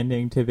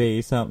pretending to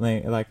be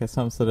something like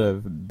some sort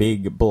of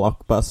big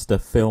blockbuster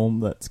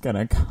film that's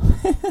gonna come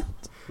out.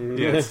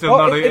 Yeah, it's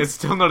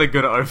still not a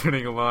good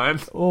opening line.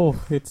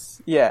 Oh,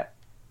 it's yeah.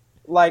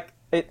 like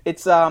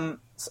it's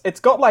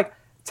got like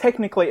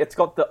technically it's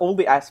got all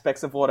the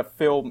aspects of what a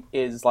film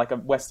is, like a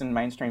Western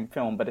mainstream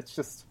film, but it's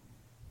just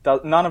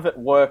none of it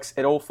works.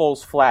 It all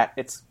falls flat.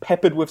 It's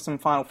peppered with some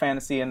Final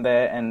Fantasy in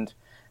there, and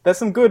there's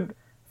some good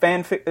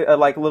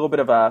like a little bit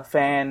of a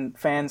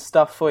fan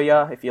stuff for you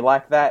if you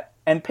like that.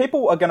 And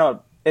people are gonna.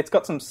 It's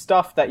got some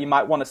stuff that you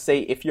might want to see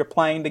if you're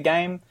playing the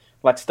game,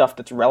 like stuff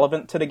that's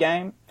relevant to the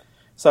game.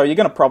 So you're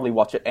gonna probably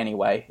watch it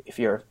anyway if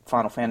you're a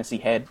Final Fantasy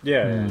head.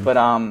 Yeah. But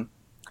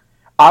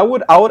I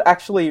would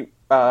actually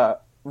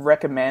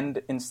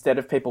recommend, instead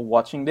of people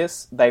watching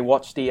this, they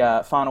watch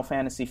the Final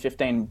Fantasy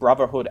 15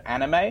 Brotherhood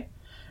anime,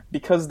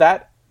 because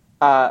that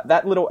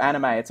little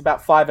anime, it's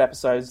about 5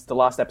 episodes. The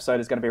last episode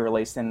is going to be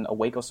released in a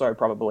week or so,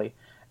 probably.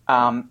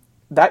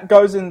 That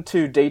goes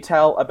into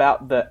detail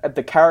about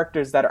the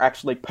characters that are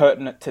actually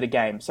pertinent to the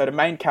game. So the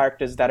main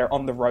characters that are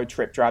on the road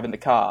trip driving the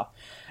car.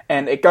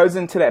 And it goes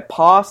into their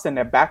past and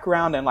their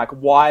background and like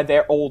why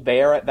they're all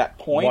there at that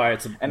point.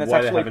 And it's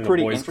actually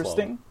pretty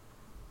interesting. Club.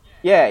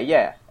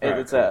 Yeah.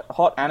 It's a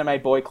hot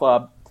anime boy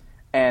club,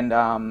 and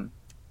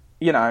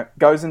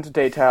goes into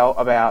detail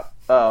about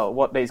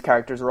what these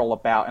characters are all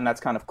about, and that's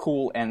kind of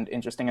cool and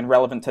interesting and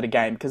relevant to the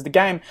game, because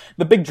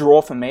the big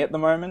draw for me at the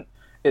moment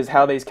is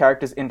how these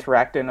characters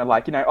interact and are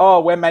like,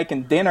 we're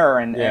making dinner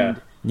and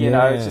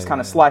it's just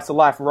kind of slice of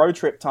life road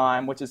trip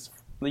time, which is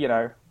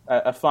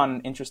a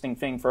fun, interesting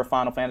thing for a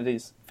Final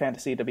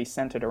Fantasy to be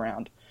centered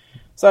around.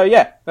 So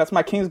yeah, that's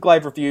my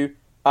Kingsglaive review.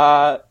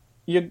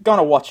 You're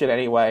gonna watch it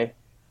anyway,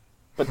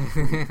 but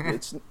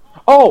it's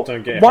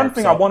one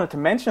thing I wanted to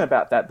mention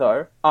about that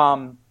though.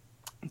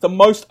 The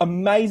most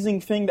amazing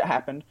thing that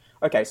happened.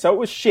 Okay, so it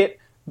was shit.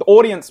 The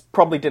audience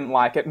probably didn't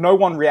like it. No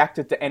one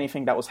reacted to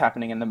anything that was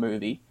happening in the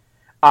movie.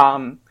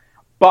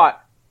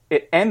 But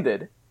it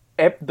ended.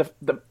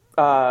 The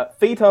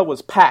theater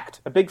was packed,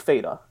 a big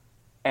theater,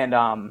 and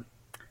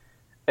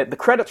the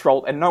credits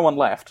rolled and no one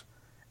left.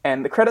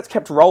 And the credits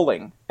kept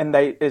rolling, and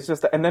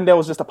then there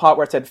was just a part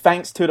where it said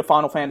 "Thanks to the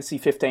Final Fantasy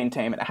 15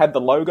 team," and it had the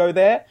logo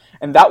there,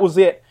 and that was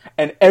it.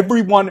 And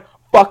everyone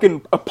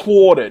fucking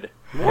applauded.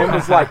 And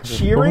was like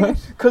cheering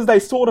because they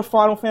saw the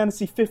Final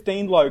Fantasy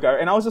 15 logo,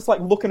 and I was just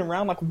like looking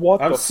around like, what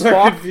the fuck? I'm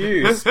so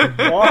confused.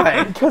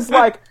 Why? Because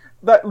like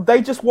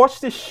they just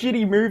watched this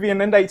shitty movie,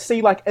 and then they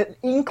see like an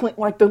inkling,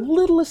 like the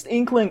littlest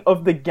inkling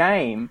of the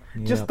game,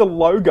 just the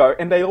logo,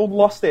 and they all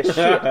lost their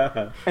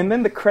shit. And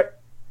then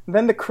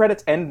the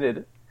credits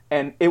ended,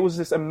 and it was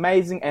this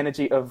amazing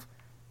energy of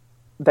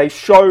they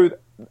showed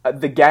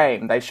the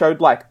game. They showed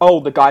like,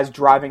 the guy's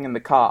driving in the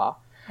car.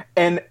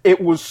 And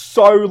it was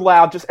so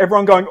loud, just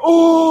everyone going,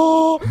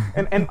 oh!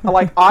 And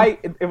like,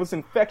 it was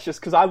infectious,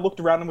 because I looked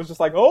around and was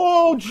just like,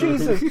 oh,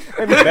 Jesus!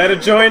 And better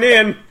join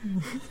in!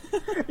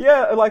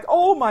 Yeah, like,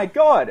 oh my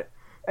god!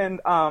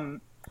 And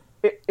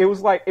it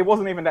was like, it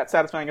wasn't even that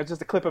satisfying, it was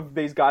just a clip of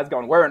these guys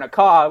going, we're in a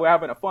car, we're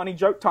having a funny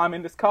joke time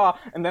in this car,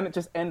 and then it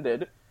just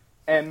ended,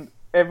 and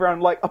everyone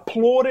like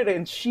applauded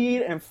and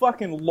cheered and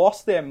fucking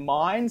lost their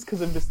minds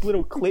because of this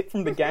little clip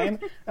from the game,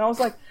 and I was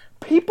like,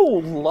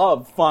 people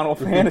love Final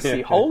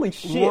Fantasy. Holy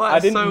shit! What? I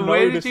didn't know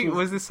where did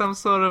was this some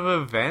sort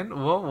of event?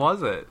 What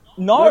was it?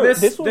 No,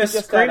 this was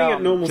just screening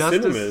at normal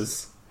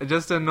cinemas.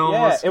 Just a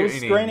normal screening. It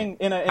was screening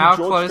in how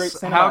George close? Street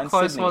Cinema How in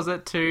close Sydney. was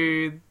it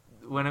to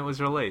when it was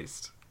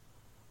released?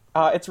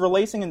 It's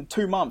releasing in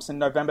 2 months, in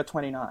November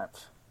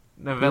 29th.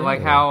 No, but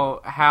like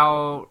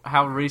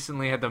how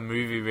recently had the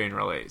movie been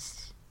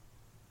released?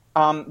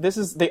 This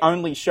is the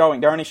only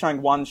showing. They're only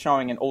showing one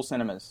showing in all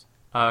cinemas.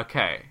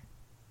 Okay.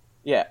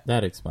 Yeah.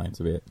 That explains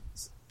a bit.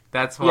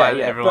 That's why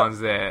everyone's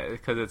there,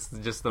 because it's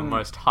just the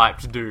most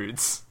hyped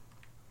dudes.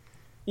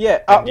 Yeah,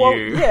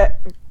 you. Yeah.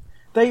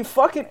 They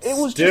fucking... It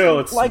was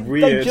Still, just it's like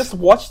weird. They just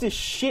watched this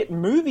shit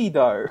movie,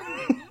 though.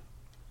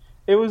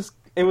 It was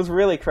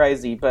really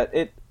crazy, but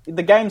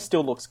the game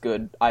still looks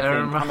good, I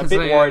think. I'm a bit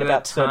worried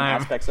about certain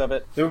aspects of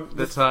it.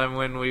 The time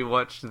when we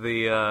watched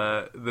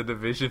the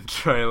Division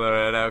trailer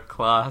at our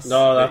class.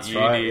 No, that's at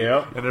uni, right,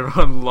 yep. And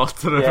everyone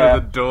locked it over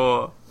the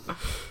door.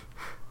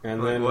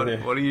 And like,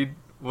 then are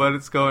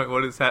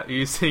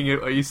you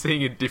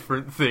seeing a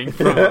different thing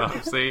from what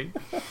I'm seeing?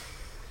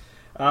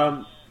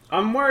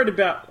 I'm worried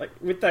about, like,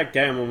 with that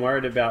game, I'm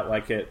worried about,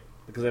 like, it,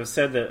 because I've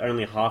said that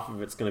only half of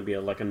it's going to be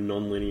a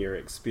non-linear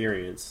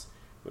experience,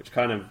 which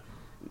kind of,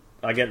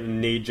 I get the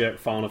knee-jerk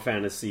Final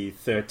Fantasy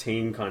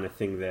 13 kind of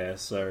thing there,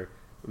 so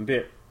I'm a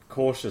bit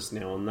cautious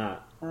now on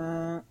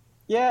that.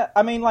 Yeah,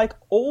 I mean, like,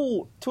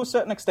 to a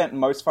certain extent,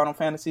 most Final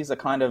Fantasies are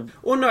kind of...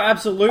 Well, no,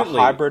 absolutely.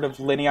 A hybrid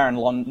of linear and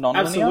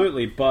non-linear.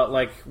 Absolutely, but,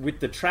 like, with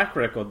the track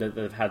record that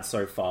they've had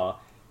so far,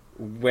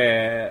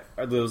 where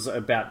there was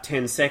about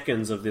 10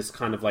 seconds of this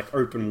kind of, like,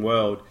 open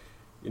world,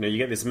 you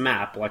get this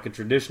map, like a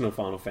traditional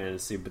Final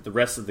Fantasy, but the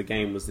rest of the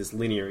game was this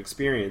linear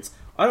experience.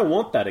 I don't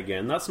want that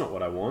again. That's not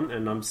what I want,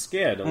 and I'm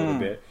scared a little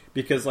bit,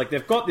 because, like,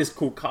 they've got this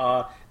cool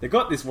car, they've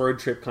got this road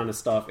trip kind of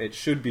stuff, it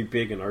should be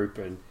big and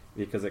open,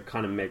 because it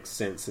kind of makes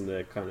sense in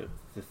the kind of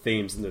the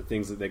themes and the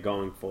things that they're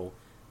going for,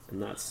 and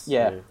that's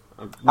I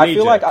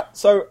feel like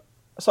so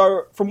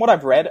So from what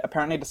I've read,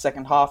 apparently the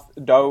second half,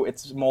 though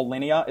it's more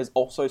linear, is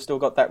also still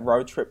got that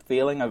road trip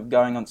feeling of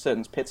going on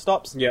certain pit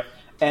stops. Yep.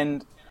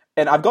 And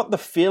I've got the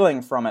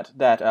feeling from it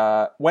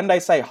that when they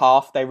say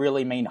half, they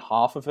really mean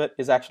half of it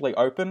is actually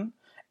open.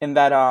 In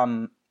that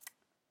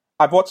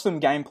I've watched some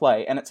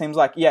gameplay, and it seems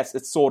like, yes,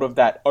 it's sort of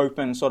that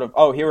open sort of,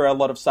 oh, here are a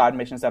lot of side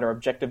missions that are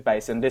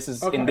objective-based, and this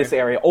is in this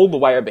area all the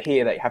way over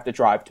here that you have to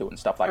drive to and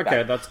stuff like that.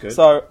 Okay, that's good.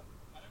 So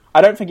I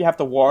don't think you have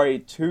to worry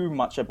too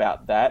much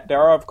about that. There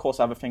are, of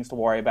course, other things to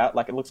worry about.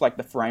 Like, it looks like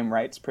the frame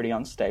rate's pretty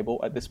unstable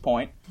at this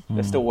point.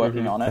 They're still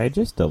working on it. They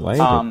just delayed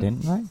it,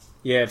 didn't they?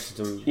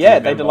 Yeah,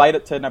 they delayed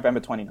it to November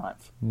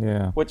 29th.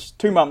 Yeah. Which,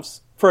 2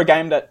 months, for a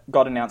game that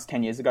got announced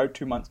 10 years ago,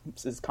 2 months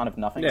is kind of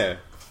nothing. Yeah.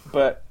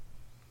 But,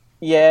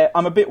 yeah,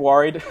 I'm a bit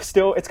worried.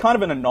 Still, it's kind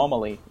of an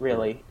anomaly,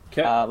 really,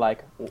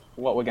 like,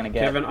 what we're going to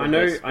get. Kevin, I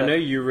know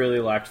you really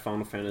liked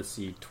Final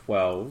Fantasy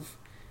 12.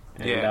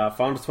 And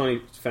Final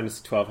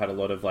Fantasy 12 had a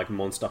lot of like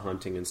monster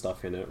hunting and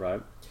stuff in it,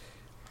 right?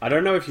 I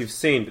don't know if you've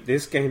seen, but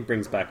this game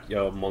brings back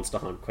your Monster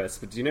Hunt quest.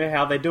 But do you know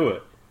how they do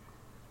it?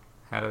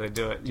 How do they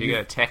do it? Do you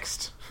get a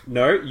text?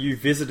 No, you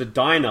visit a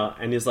diner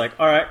and he's like,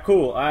 alright,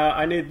 cool,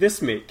 I need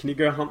this meat. Can you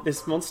go hunt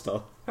this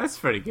monster? That's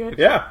pretty good.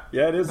 Yeah,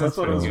 it is. That's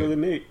what was really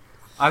neat.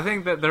 I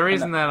think that the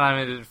reason that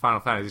I made it Final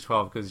Fantasy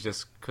 12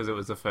 because it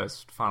was the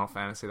first Final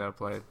Fantasy that I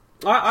played.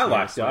 I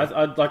liked it.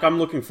 I'm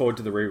looking forward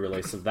to the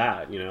re-release of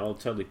that. You know, I'll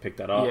totally pick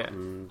that up. Yeah.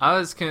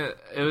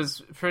 It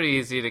was pretty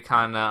easy to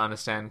kind of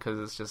understand because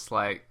it's just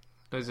like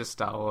it was just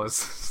Star Wars.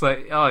 It's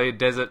like, oh, a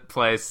desert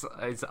place,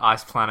 it's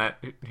ice planet.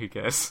 Who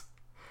cares?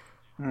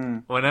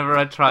 Whenever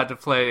I tried to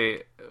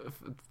play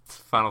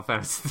Final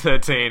Fantasy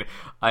 13,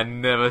 I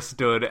never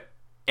stood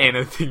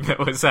anything that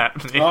was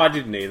happening. Oh, I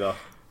didn't either.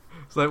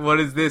 It's like, what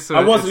is this?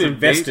 I wasn't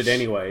invested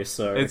anyway,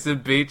 so it's a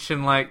beach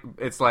and like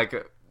it's like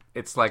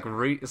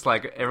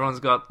everyone's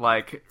got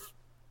like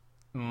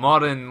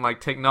modern like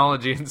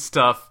technology and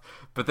stuff,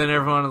 but then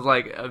everyone is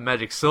like a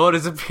magic sword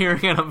is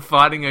appearing and I'm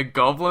fighting a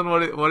goblin.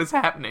 What is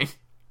happening?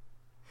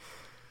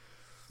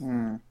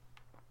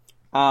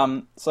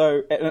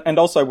 So and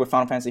also with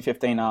Final Fantasy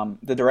 15,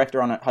 the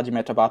director on it,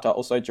 Hajime Tabata,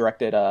 also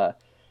directed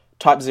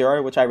Type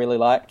 0, which I really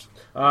liked.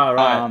 Oh,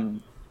 right.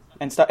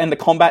 And the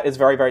combat is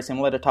very, very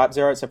similar to Type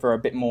 0, except for a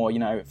bit more,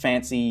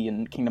 fancy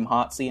and Kingdom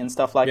Heartsy and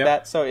stuff like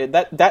that. So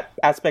that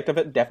aspect of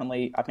it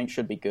definitely, I think,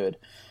 should be good.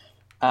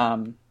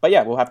 But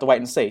yeah, we'll have to wait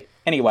and see.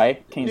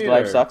 Anyway,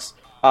 Kingsglaive sucks.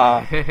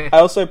 I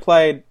also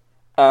played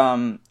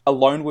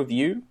Alone With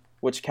You,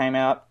 which came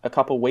out a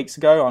couple of weeks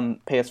ago on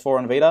PS4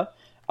 and Vita.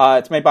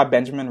 It's made by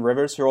Benjamin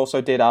Rivers, who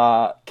also did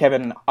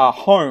Kevin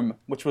Home,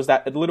 which was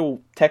that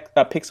little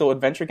pixel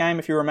adventure game,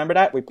 if you remember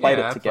that. We played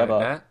it together.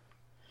 Played that.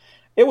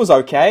 It was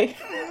okay.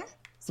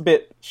 It's a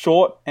bit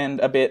short and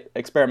a bit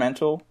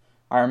experimental,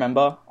 I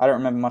remember. I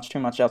don't remember too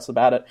much else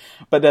about it.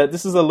 But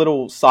this is a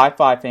little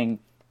sci-fi thing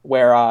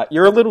where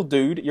you're a little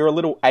dude, you're a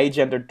little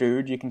agender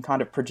dude. You can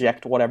kind of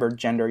project whatever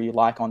gender you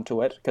like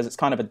onto it, because it's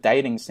kind of a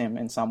dating sim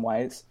in some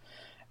ways.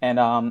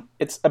 And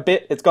it's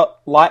got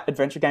light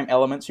adventure game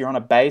elements. You're on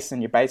a base,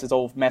 and your base is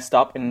all messed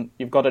up, and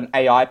you've got an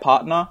AI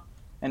partner,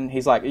 and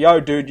he's like, yo,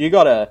 dude, you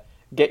gotta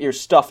get your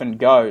stuff and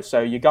go.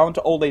 So you go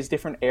into all these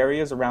different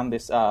areas around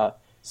this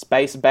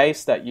space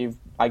base that you've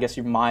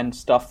mined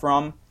stuff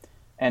from,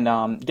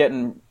 and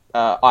getting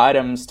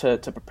items to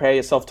prepare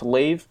yourself to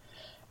leave.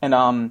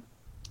 And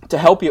to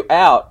help you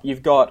out,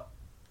 you've got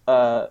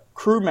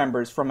crew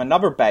members from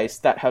another base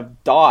that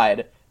have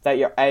died, that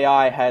your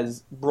AI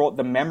has brought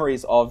the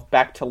memories of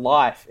back to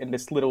life in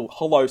this little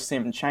holo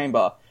sim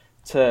chamber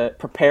to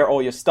prepare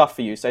all your stuff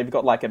for you. So you've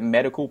got like a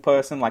medical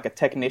person, like a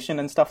technician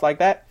and stuff like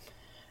that.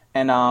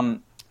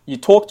 And you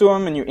talk to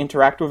them and you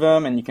interact with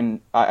them, and you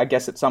can, I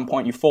guess at some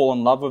point you fall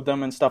in love with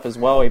them and stuff as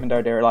well, even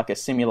though they're like a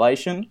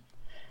simulation.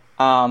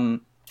 And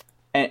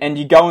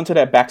you go into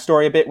their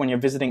backstory a bit when you're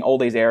visiting all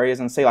these areas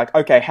and see like,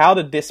 okay, how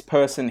did this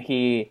person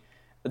here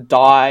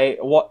die?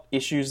 What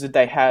issues did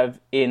they have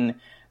in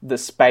the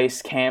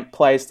space camp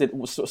place? That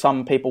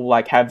some people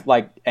like have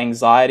like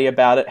anxiety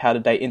about it. How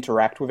did they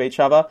interact with each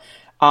other?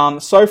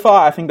 So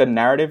far, I think the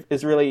narrative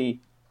is really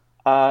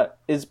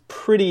is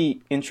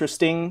pretty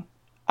interesting.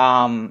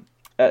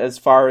 As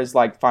far as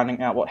like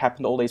finding out what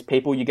happened to all these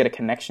people, you get a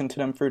connection to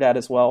them through that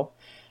as well.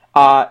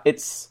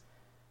 It's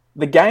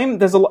the game.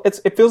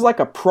 It feels like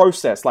a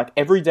process. Like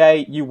every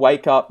day you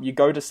wake up, you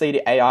go to see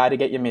the AI to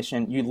get your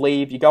mission. You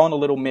leave, you go on a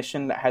little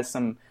mission that has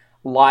some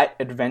light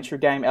adventure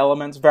game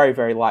elements, very,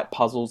 very light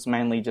puzzles,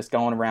 mainly just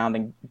going around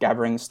and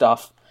gathering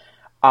stuff.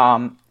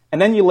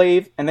 And then you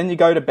leave, and then you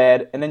go to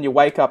bed, and then you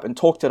wake up and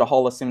talk to the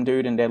holosim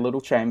dude in their little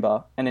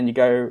chamber, and then you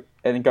go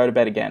to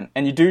bed again.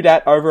 And you do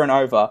that over and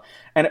over,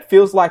 and it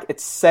feels like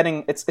it's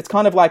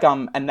kind of like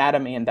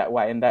Anatomy in that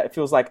way, in that it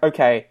feels like,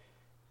 okay,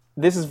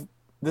 this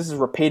is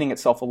repeating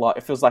itself a lot.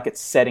 It feels like it's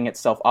setting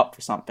itself up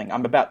for something.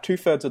 I'm about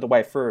 2/3 of the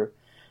way through,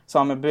 so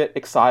I'm a bit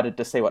excited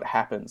to see what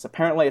happens.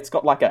 Apparently it's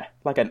got like a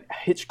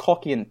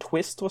Hitchcockian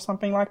twist or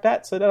something like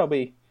that, so that'll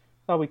be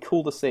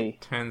cool to see.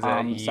 Turns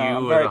out you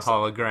were the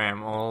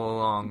hologram all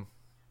along.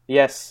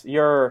 Yes,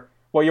 you're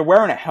well, you're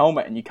wearing a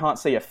helmet and you can't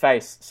see your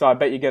face, so I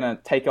bet you're going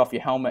to take off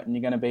your helmet and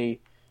you're going to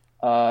be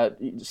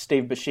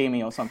Steve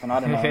Buscemi or something. I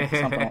don't know.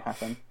 Something will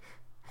happen.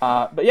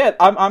 But yeah,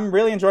 I'm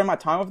really enjoying my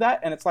time with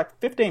that, and it's like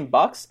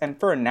 $15, and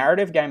for a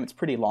narrative game, it's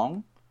pretty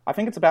long. I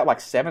think it's about like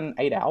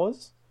 7-8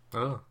 hours.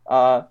 Oh,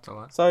 that's a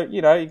lot. So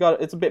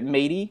it's a bit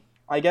meaty,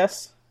 I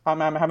guess. I'm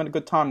having a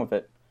good time with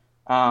it.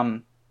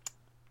 Other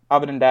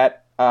than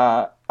that,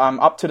 I'm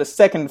up to the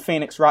second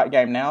Phoenix Wright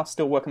game now.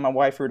 Still working my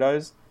way through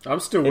those. I'm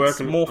still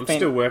working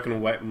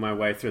my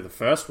way through the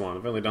first one.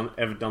 I've only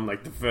ever done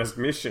like the first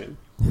mission.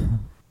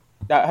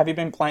 Have you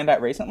been playing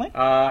that recently?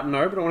 No,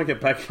 but I want to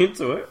get back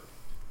into it.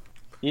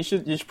 You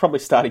should probably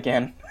start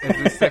again.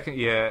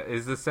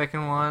 Is the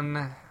second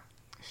one?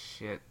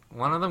 Shit,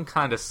 one of them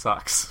kind of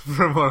sucks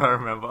from what I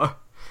remember.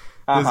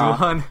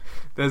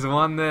 There's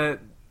one that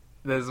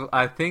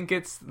I think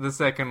it's the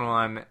second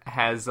one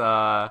has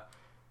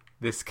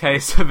this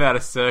case about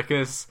a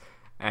circus,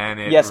 and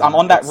yes, I'm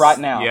on that right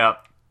now.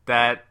 Yep,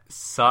 that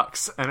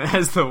sucks, and it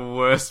has the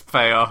worst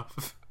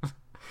payoff.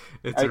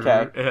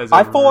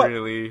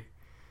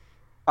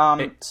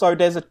 So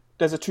there's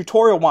a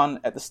tutorial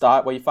one at the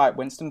start where you fight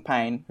Winston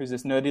Payne, who's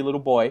this nerdy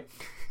little boy,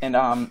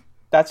 and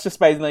that's just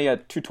basically a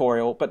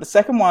tutorial. But the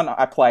second one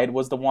I played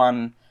was the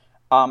one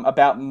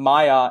about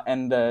Maya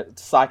and the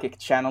psychic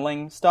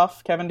channeling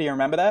stuff. Kevin, do you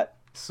remember that?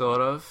 Sort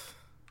of.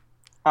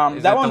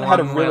 That one had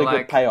a really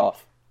good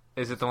payoff.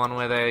 Is it the one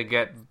where they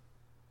get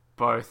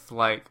both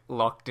like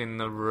locked in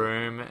the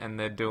room and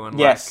they're doing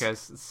like a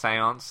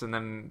seance and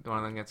then one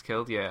of them gets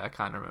killed? Yeah, I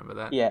can't remember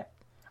that. Yeah.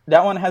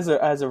 That one has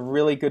a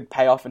really good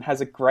payoff and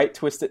has a great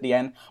twist at the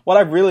end. What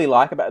I really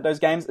like about those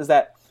games is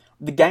that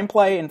the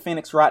gameplay in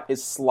Phoenix Wright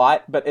is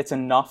slight, but it's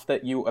enough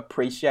that you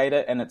appreciate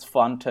it, and it's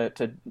fun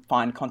to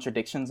find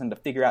contradictions and to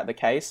figure out the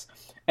case.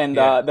 And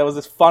there was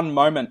this fun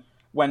moment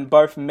when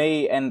both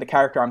me and the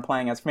character I'm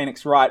playing as,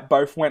 Phoenix Wright,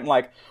 both went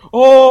like,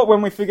 oh,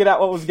 when we figured out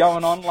what was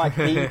going on. Like,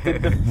 he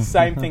did the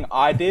same thing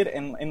I did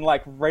in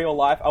like real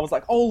life. I was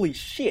like, holy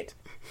shit,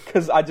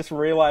 because I just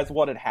realized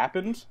what had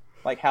happened,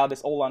 like how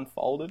this all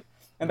unfolded.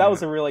 And that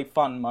was a really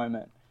fun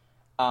moment.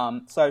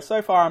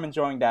 So far I'm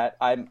enjoying that.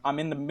 I'm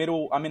in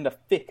the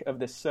thick of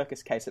this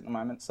circus case at the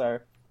moment, so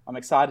I'm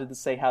excited to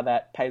see how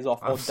that pays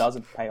off or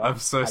doesn't pay off. I'm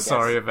so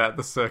sorry about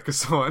the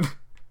circus one.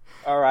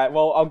 Alright,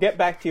 well, I'll get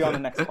back to you on the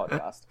next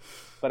podcast.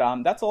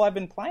 But that's all I've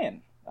been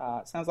playing.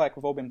 It sounds like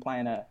we've all been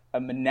playing a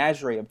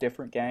menagerie of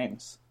different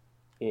games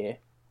here.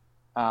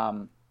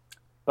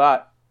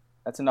 But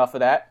that's enough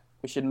of that.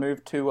 We should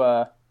move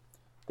to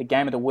the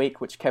game of the week,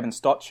 which Kevin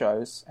Stott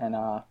chose, and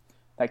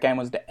that game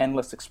was The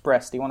Endless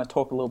Express. Do you want to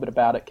talk a little bit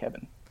about it,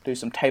 Kevin? Do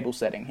some table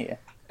setting here.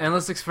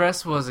 Endless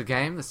Express was a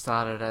game that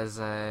started as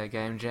a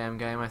Game Jam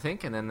game, I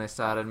think, and then they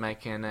started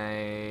making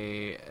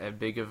a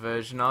bigger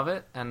version of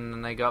it, and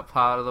then they got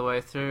part of the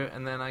way through,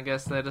 and then I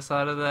guess they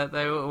decided that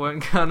they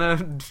weren't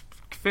gonna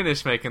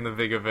finish making the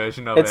bigger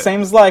version of it. It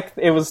seems like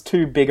it was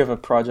too big of a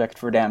project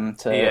for them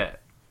to... Yeah.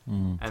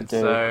 And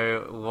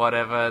so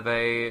whatever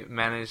they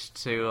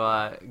managed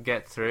to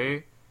get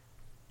through,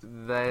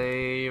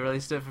 they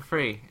released it for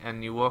free,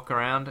 and you walk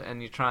around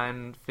and you try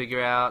and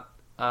figure out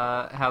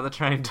how the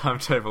train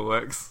timetable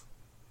works.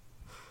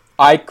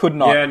 I could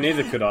not. Yeah,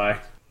 neither could I.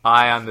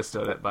 I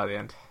understood it by the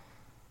end.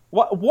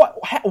 What?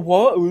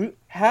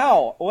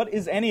 How? What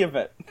is any of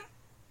it?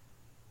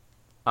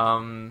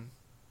 Well.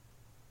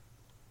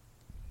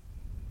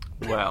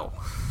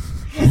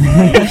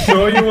 Are you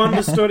sure you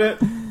understood it?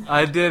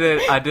 I did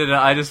it.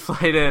 I just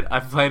played it. I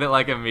played it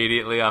like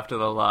immediately after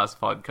the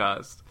last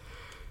podcast.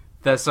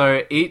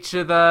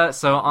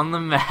 So on the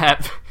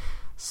map,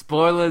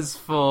 spoilers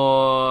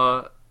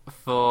for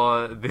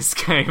this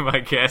game, I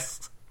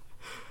guess.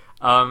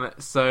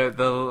 So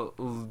the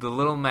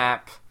little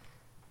map,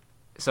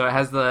 so it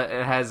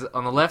has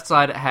on the left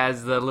side, it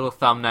has the little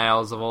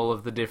thumbnails of all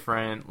of the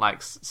different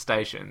like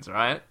stations,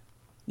 right?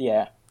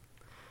 Yeah.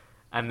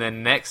 And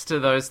then next to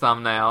those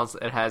thumbnails,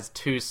 it has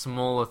two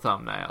smaller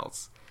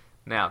thumbnails.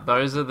 Now,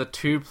 those are the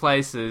two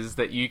places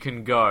that you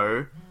can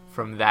go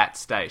from that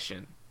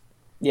station.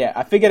 Yeah,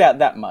 I figured out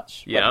that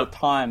much. Yeah. What the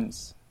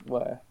times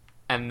were.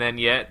 And then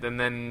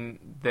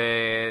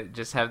they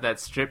just have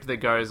that strip that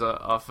goes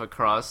off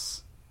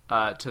across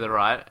to the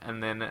right,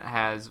 and then it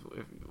has,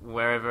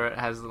 wherever it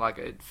has like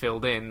it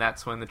filled in,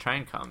 that's when the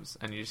train comes.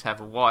 And you just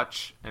have a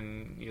watch,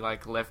 and you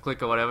like left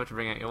click or whatever to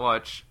bring out your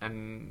watch,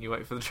 and you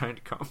wait for the train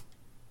to come.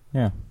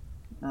 Yeah.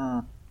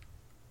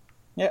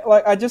 Yeah,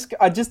 like I just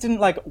didn't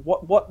like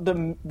what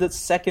the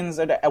seconds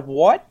are.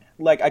 What?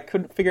 Like I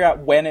couldn't figure out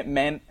when it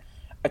meant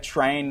a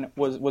train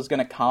was going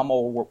to come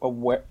or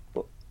where.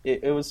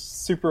 It was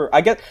super.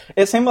 I guess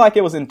it seemed like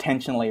it was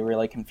intentionally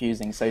really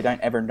confusing, so you don't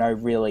ever know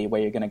really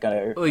where you're going to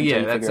go. Well,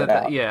 yeah,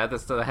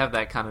 they have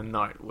that kind of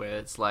note where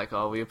it's like,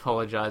 oh, we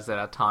apologize that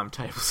our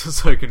timetables are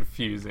so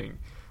confusing.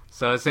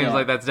 So it seems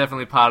like that's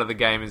definitely part of the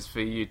game, is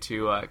for you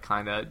to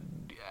kind of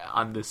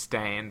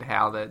understand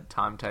how the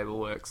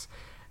timetable works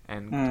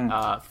and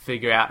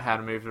figure out how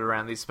to move it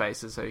around these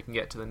spaces so you can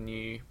get to the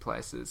new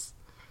places.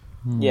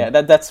 Yeah,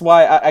 that's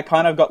why I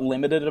kind of got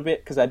limited a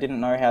bit because I didn't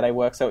know how they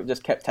work, so it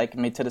just kept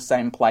taking me to the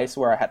same place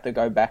where I had to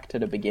go back to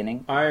the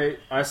beginning. I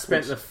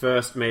spent the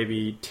first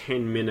maybe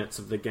 10 minutes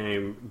of the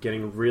game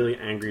getting really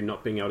angry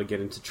not being able to get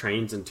into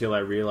trains until I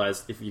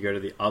realized if you go to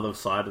the other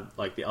side of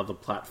like the other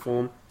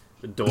platform,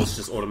 the doors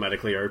just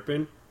automatically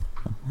open.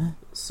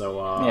 So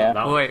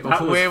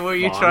where were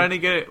you trying to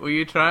get? Where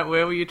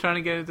were you trying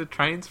to get into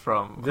trains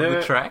from?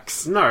 The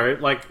tracks? No,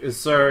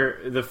 so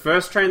the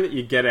first train that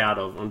you get out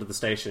of onto the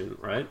station,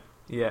 right?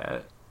 Yeah.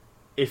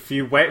 If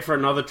you wait for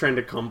another train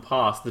to come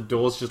past, the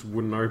doors just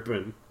wouldn't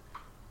open.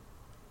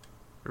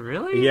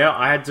 Really? Yeah,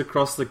 I had to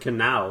cross the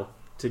canal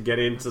to get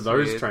into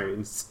those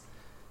trains.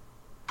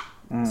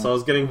 So I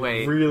was getting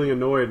really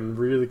annoyed and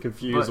really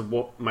confused of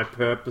what my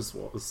purpose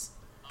was.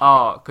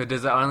 Oh, because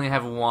does it only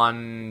have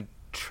one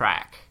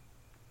track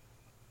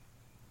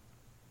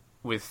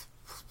with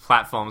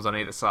platforms on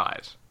either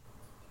side?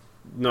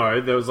 No,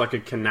 there was like a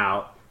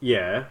canal.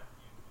 Yeah.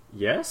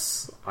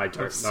 Yes? I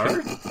don't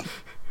know.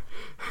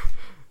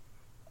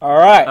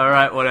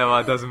 Alright, whatever,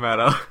 it doesn't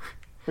matter.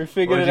 We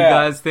figured it out. What did you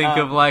guys think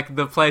of like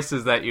the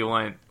places that you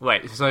went?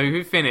 Wait, so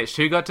who finished?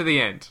 Who got to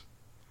the end?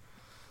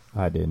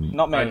 I didn't.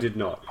 Not me. I did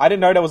not. I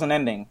didn't know there was an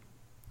ending.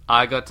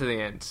 I got to the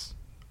end.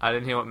 I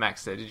didn't hear what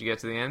Max said. Did you get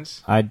to the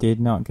end? I did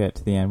not get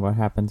to the end. What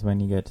happens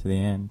when you get to the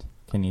end?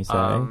 Can you say?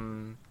 I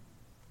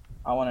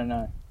want to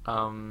know.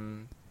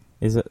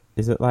 Is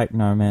it like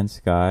No Man's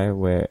Sky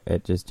where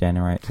it just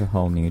generates a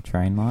whole new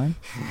train line?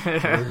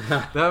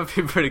 That would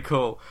be pretty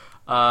cool.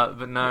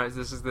 But no,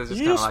 there's just Did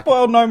you just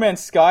spoil No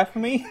Man's Sky for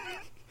me?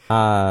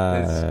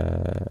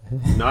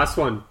 Nice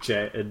one,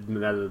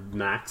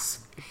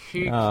 Max.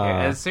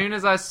 As soon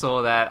as I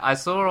saw that, I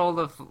saw all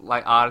the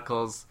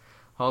articles.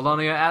 Hold on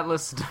to your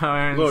Atlas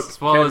stones. Look,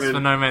 spoilers Kevin,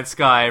 for No Man's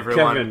Sky,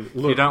 everyone. Kevin,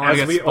 look, you don't want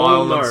to get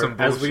spoiled on some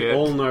bullshit. As we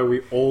all know,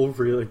 we all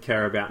really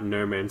care about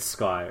No Man's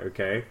Sky,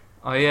 okay?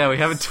 Oh yeah, we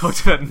haven't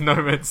talked about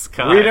No Man's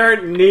Sky. We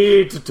don't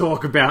need to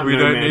talk about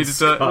No Man's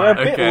Sky. We're a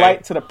bit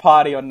late to the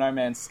party on No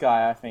Man's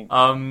Sky, I think.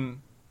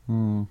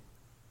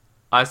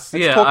 Let's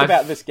talk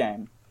about this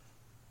game.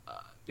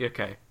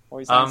 Okay. What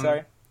were you saying,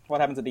 sorry? What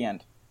happens at the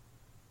end?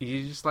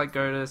 You just go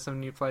to some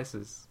new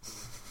places.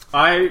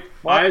 I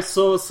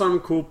saw some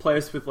cool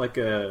place with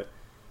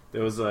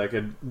there was a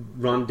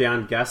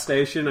run-down gas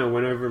station. I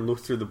went over and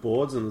looked through the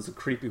boards, and there's a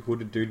creepy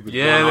hooded dude with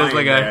there's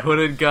a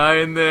hooded guy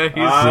in there.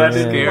 He's so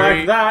scary.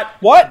 Like that.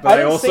 What? I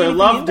didn't see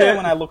anything in there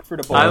when I looked through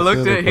the boards. I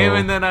looked at him,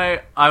 and then I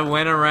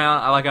went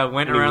around. I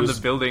went around the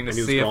building to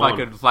see if I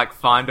could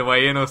find a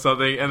way in or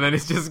something, and then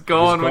he's just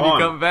gone when you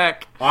come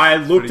back. I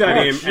looked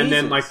at him and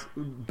then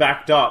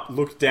backed up,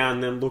 looked down,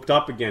 then looked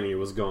up again. He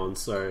was gone.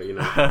 So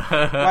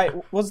Wait,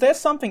 was there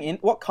something in?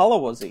 What color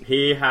was he?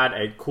 He had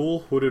a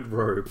cool hooded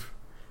robe.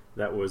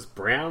 That was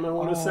brown, I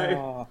want to say.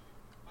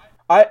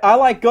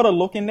 I got a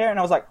look in there and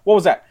I was like, what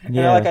was that?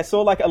 Yeah. And I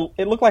saw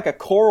it looked like a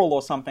coral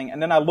or something,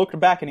 and then I looked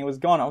back and he was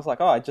gone. I was like,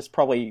 it's just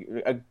probably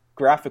a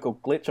graphical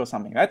glitch or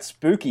something. That's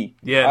spooky.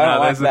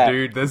 Yeah, there's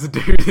a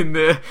dude in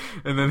there,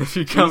 and then if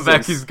you come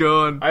back, he's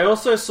gone. I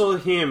also saw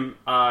him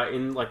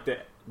in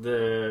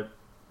the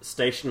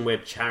station where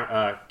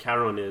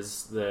Charon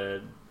is,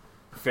 the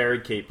ferry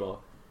keeper,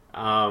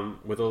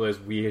 with all those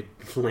weird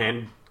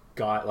land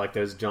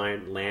those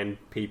giant land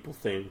people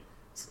thing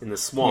in the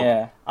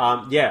swamp.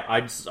 Yeah.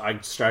 I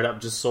straight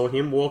up just saw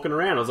him walking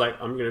around. I was like,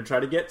 I'm going to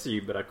try to get to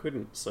you, but I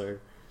couldn't. So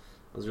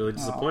I was really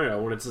disappointed. I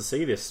wanted to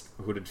see this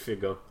hooded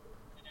figure.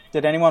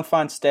 Did anyone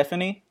find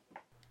Stephanie?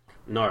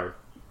 No.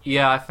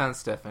 Yeah, I found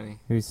Stephanie.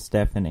 Who's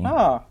Stephanie?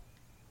 Oh.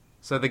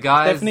 So the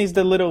guy... Stephanie's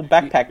the little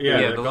backpack dude.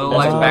 Yeah, the little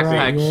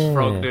backpack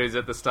frog dudes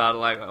at the start,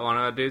 one of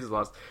our dudes is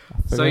lost.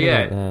 So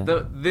yeah,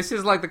 this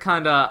is the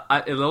kind of...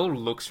 It all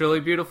looks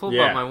really beautiful,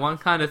 but my one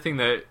kind of thing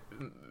that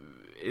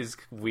is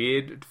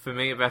weird for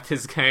me about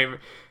this game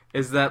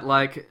is that,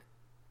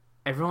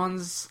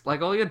 everyone's...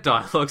 all your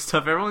dialogue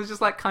stuff, everyone's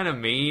just, kind of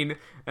mean,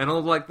 and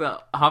all, the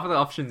half of the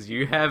options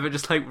you have are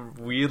just,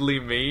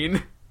 weirdly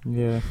mean.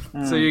 Yeah.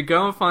 So you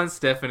go and find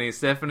Stephanie.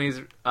 Stephanie's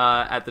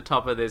at the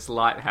top of this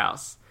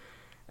lighthouse.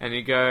 And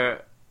you go,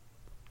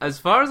 as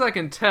far as I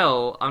can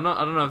tell, I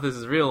don't know if this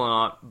is real or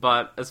not,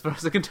 but as far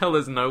as I can tell,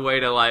 there's no way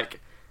to,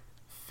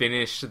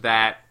 finish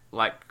that,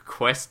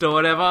 quest or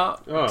whatever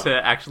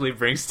to actually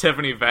bring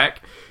Stephanie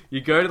back.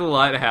 You go to the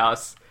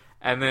lighthouse,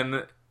 and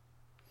then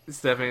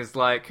Stephanie's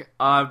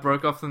I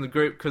broke off from the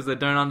group because they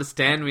don't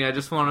understand me. I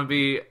just want to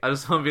be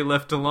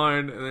left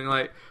alone. And then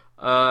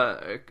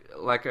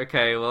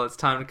okay, well, it's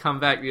time to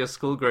come back to your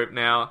school group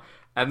now.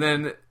 And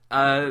then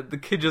the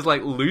kid just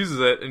loses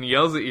it and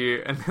yells at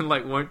you, and then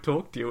won't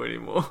talk to you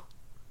anymore.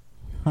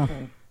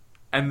 And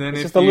then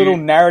it's just a little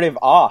narrative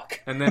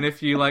arc. And then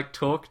if you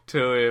talk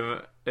to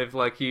him, if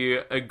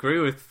you agree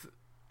with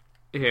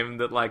him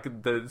that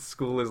the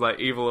school is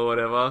evil or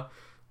whatever,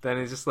 then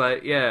he's just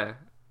yeah,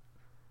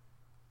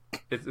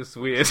 it's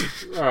weird.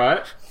 All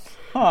right.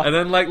 And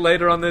then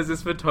later on, there's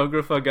this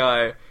photographer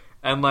guy,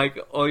 and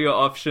all your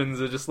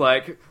options are just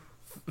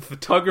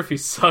photography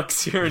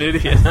sucks. You're an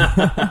idiot.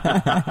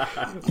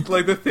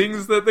 Like, the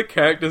things that the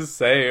characters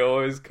say are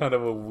always kind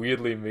of a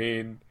weirdly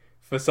mean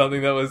for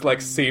something that was,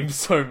 like, seemed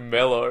so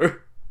mellow.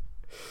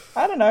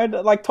 I don't know,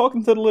 like,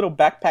 talking to the little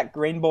backpack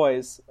green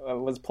boys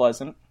was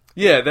pleasant.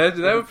 Yeah,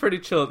 they were pretty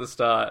chill at the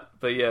start,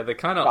 but yeah, they're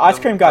kind of... The ice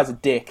cream guy's a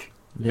dick.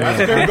 Yeah,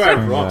 ice cream guy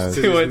rocks.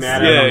 He won't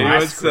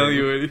sell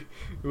you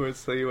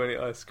any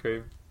ice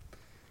cream.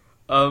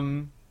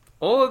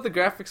 All of the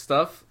graphic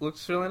stuff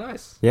looks really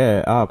nice.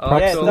 Yeah,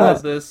 props all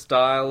of the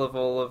style of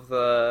all of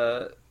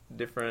the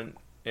different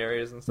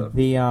areas and stuff.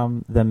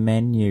 The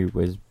menu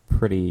was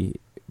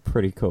pretty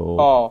cool.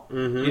 Oh,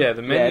 yeah,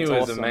 the menu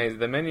is awesome. amazing.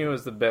 The menu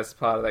is the best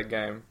part of that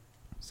game.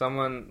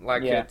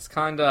 It's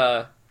kind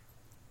of...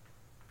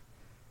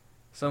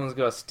 Someone's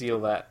got to steal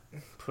that,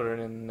 put it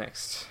in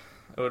next.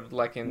 It would,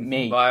 like in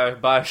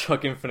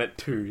Bioshock Infinite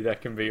 2,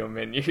 that can be your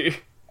menu.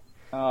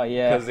 Oh,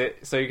 yeah.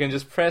 So you can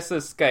just press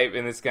escape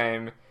in this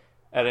game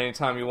at any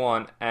time you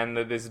want, and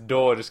this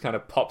door just kind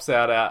of pops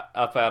up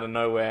out of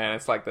nowhere, and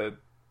it's like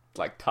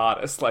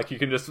TARDIS. Like, you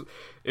can just...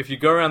 If you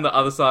go around the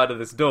other side of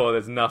this door,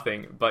 there's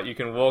nothing, but you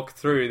can walk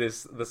through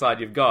the side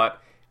you've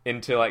got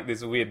into, like,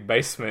 this weird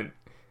basement,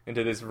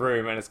 into this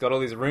room, and it's got all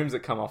these rooms that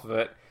come off of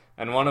it.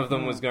 And one of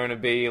them was going to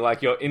be,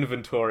 like, your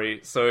inventory.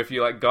 So if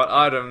you, like, got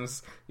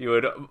items, you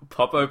would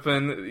pop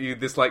open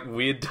this, like,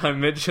 weird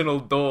dimensional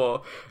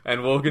door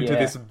and walk into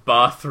this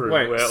bathroom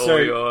where all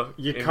your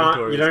you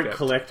don't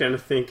collect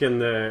anything in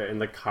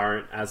the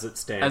current as it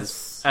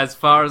stands. As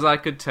far as I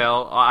could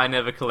tell, I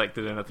never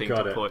collected anything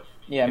to put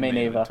in me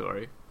neither.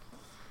 Inventory.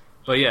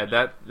 But yeah,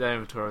 that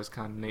inventory is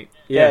kind of neat.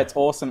 Yeah, it's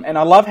awesome. And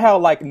I love how,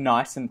 like,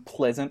 nice and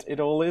pleasant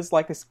it all is.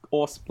 Like, this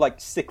awesome, like,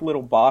 sick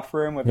little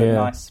bathroom with a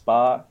nice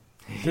spa.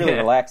 It's really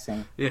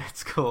relaxing. Yeah,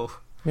 it's cool.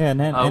 Yeah,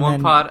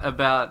 one part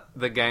about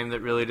the game that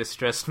really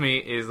distressed me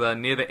is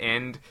near the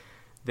end,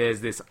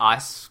 there's this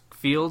ice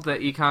field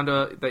that you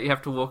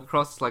have to walk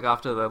across. It's like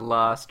after the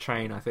last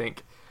train, I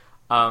think.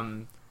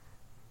 And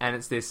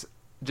it's this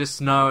just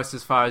snow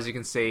as far as you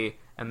can see,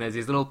 and there's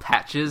these little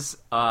patches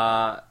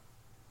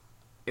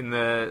in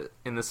the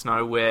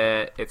snow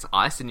where it's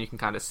ice and you can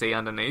kind of see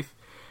underneath.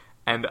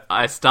 And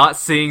I start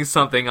seeing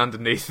something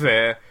underneath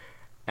there,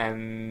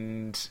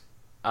 and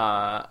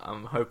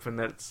I'm hoping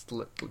that it's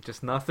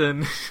just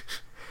nothing.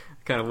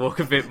 Kind of walk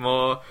a bit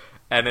more,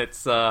 and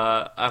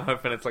I'm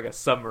hoping it's like a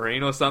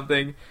submarine or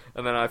something.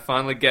 And then I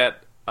finally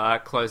get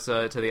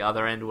closer to the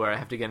other end where I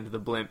have to get into the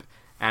blimp,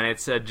 and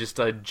it's just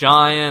a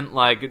giant,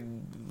 like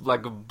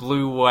a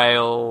blue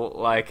whale,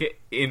 like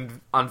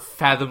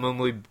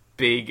unfathomably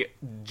big,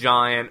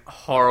 giant,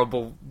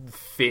 horrible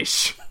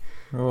fish.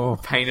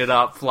 Painted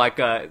up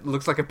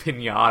looks like a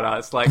piñata.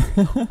 It's like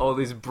all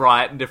these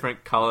bright and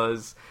different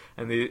colours,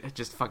 and the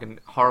just fucking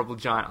horrible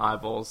giant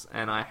eyeballs.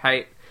 And I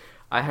hate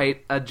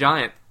a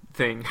giant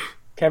thing.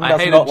 I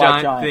hate a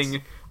giant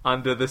thing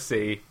under the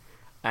sea,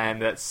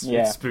 and it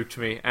spooked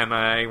me. And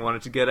I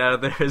wanted to get out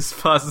of there as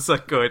fast as I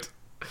could.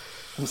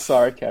 I'm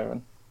sorry,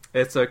 Kevin.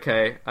 It's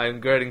okay.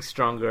 I'm getting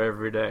stronger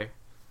every day.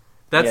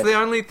 That's the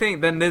only thing.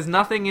 Then there's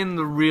nothing in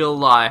the real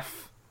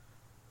life.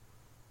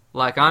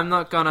 Like, I'm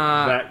not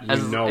gonna...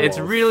 It's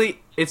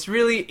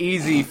really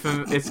easy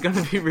it's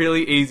gonna be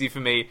really easy for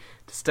me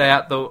to stay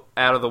out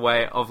of the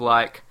way of,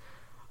 like,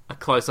 a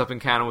close-up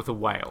encounter with a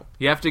whale.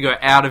 You have to go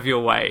out of your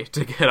way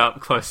to get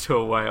up close to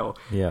a whale.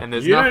 Yeah. And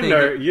there's you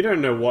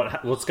don't know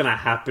what's gonna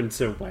happen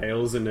to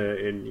whales in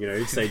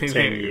say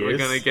 10 years. We're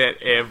gonna get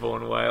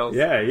airborne whales.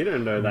 Yeah, you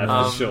don't know that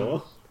for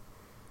sure.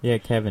 Yeah,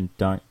 Kevin,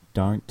 don't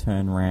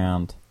turn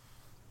round.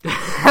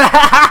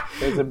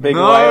 There's a big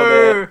whale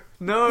there.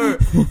 No.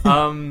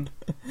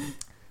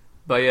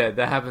 But yeah,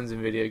 that happens in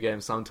video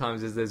games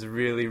sometimes. There's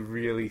really,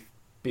 really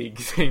big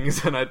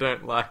things, and I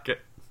don't like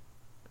it.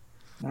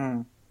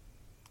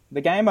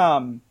 The game,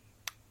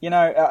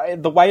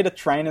 the way to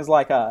train is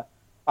like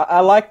I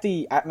like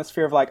the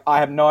atmosphere of, like, I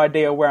have no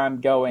idea where I'm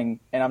going,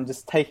 and I'm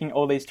just taking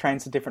all these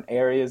trains to different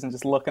areas and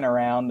just looking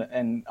around,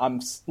 and I'm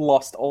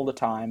lost all the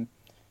time.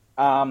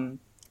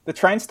 The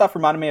train stuff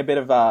reminded me a bit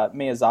of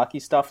Miyazaki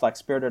stuff, like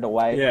Spirited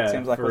Away. Yeah, it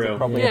seems like was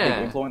probably a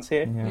big influence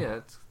here. Yeah,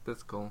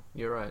 that's cool.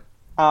 You're right.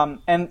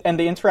 And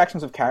the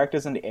interactions with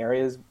characters in the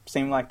areas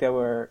seemed like they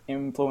were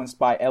influenced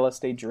by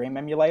LSD Dream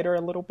Emulator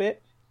a little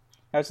bit.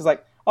 I was just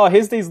like, oh,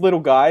 here's these little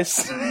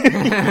guys.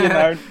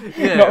 Not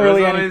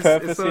really any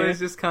purpose It's always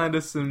just kind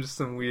of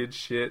some weird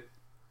shit,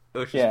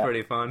 which is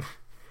pretty fun.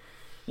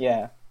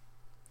 Yeah.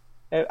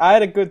 I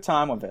had a good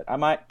time with it. I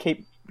might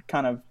keep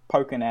kind of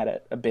poking at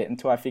it a bit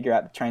until I figure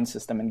out the train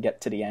system and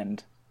get to the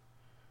end.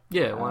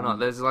 Yeah, why not?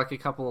 There's like a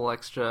couple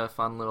extra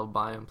fun little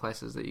biome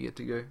places that you get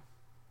to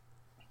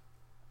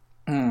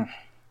go.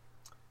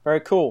 Very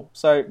cool.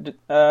 So,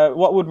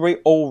 what would we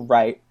all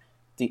rate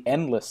the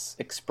Endless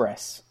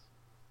Express?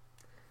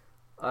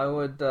 I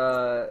would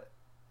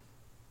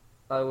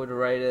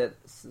rate it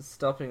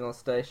stopping all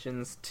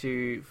stations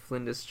to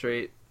Flinders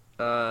Street,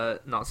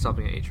 not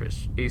stopping at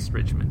East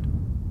Richmond.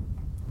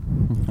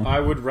 I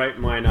would rate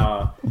mine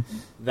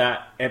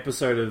that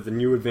episode of The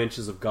New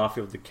Adventures of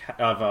Garfield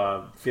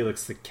of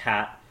Felix the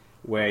Cat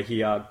where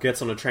he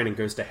gets on a train and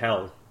goes to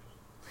hell.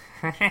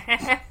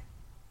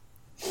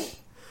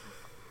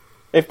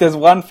 If there's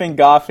one thing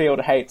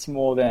Garfield hates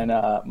more than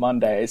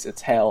Mondays,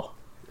 it's hell.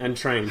 And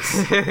trains.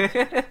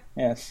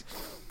 Yes.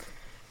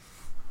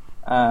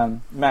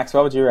 Max,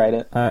 what would you rate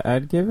it?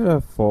 I'd give it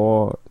a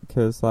 4,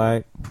 because,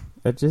 like,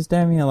 it just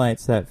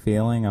emulates that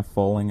feeling of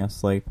falling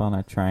asleep on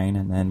a train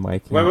and then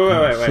waking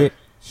up. Wait.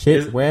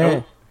 Shit,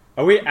 where?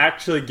 Are we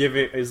actually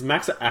giving... Is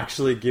Max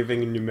actually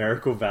giving a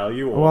numerical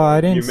value? Or well, I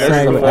didn't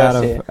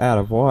say out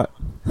of what.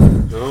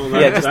 No,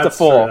 just the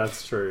 4.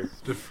 That's true.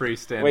 The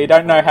freestanding. We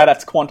don't know how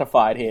that's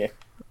quantified here.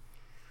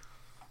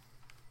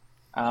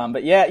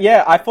 But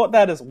yeah, I thought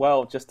that as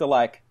well, just to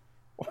like...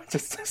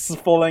 Just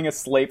falling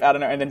asleep, I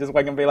don't know, and then just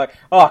wake up and be like,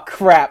 oh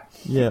crap,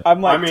 yeah.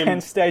 I'm like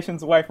 10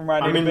 stations away from where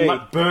I need to be.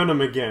 Like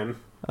Burnham again.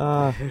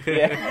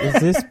 Yeah.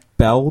 Is this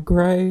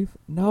Belgrave?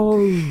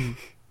 No.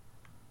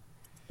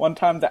 One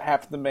time that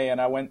happened to me, and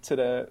I went to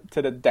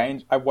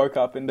the I woke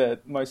up in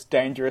the most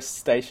dangerous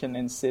station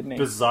in Sydney.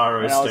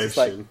 Bizarro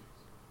station. Like,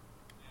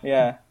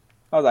 yeah.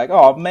 I was like,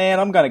 oh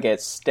man, I'm gonna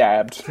get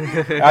stabbed.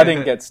 I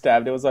didn't get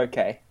stabbed, it was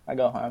okay. I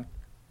go home.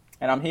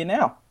 And I'm here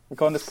now,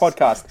 recording this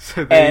podcast.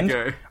 So there you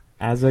go.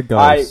 As a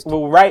ghost. I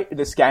will rate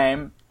this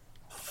game.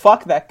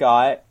 Fuck that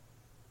guy.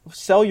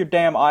 Sell your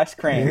damn ice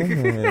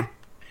cream. Yeah.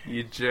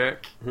 You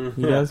jerk.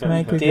 He does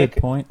make a good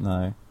point,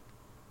 though.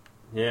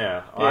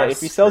 Yeah.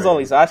 If he sells all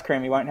his ice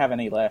cream, he won't have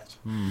any left.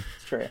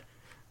 It's true.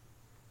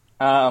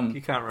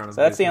 You can't run a so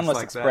that's the business Endless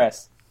like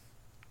Express.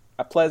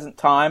 A pleasant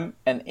time,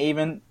 an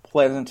even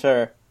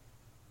pleasanter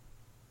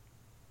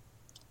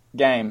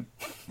game.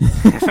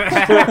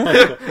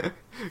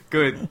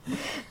 Good.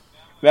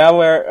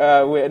 Now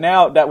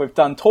now that we've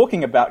done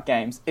talking about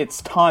games,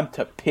 it's time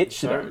to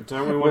pitch them.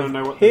 Don't we want to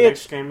know what the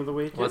next game of the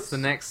week is? What's the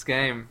next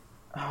game?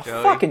 Oh,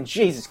 Joey? fucking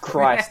Jesus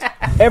Christ.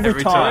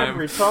 Every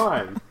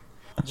time.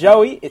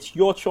 Joey, it's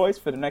your choice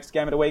for the next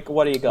game of the week.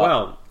 What do you got?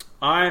 Well,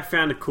 I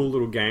found a cool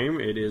little game.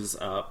 It is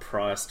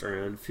priced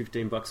around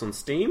 $15 on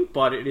Steam,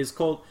 but it is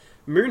called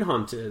Moon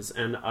Hunters.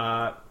 And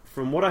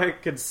from what I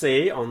could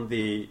see on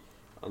the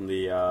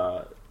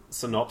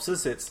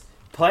synopsis, it's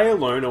play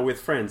alone or with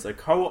friends, a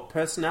co-op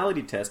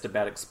personality test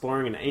about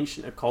exploring an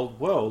ancient occult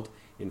world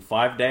in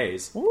 5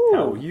 days. Ooh.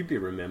 How will you be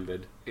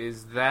remembered?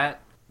 Is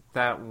that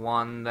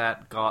one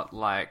that got,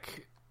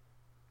 like,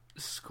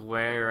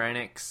 Square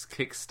Enix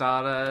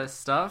Kickstarter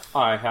stuff?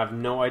 I have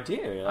no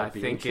idea. I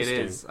think it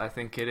is. I've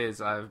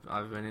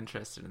been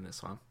interested in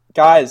this one.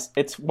 Guys,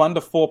 it's 1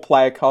 to 4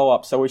 player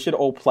co-op, so we should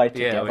all play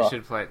together. Yeah, we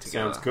should play it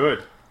together. Sounds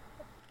good.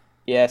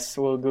 Yes,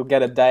 we'll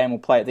get a day and we'll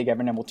play it together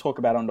and then we'll talk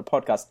about it on the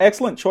podcast.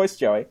 Excellent choice,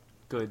 Joey.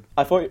 Good.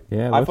 I thought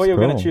you were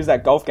going to choose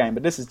that golf game,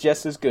 but this is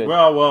just as good.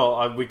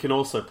 Well, we can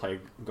also play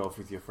golf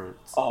with your friends.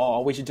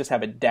 Oh, we should just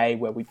have a day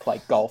where we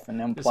play golf and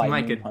then play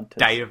Moon Hunters. Just make a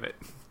day of it.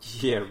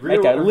 Yeah,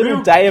 make a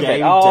little day of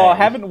it. Oh,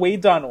 haven't we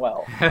done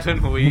well?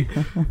 Haven't we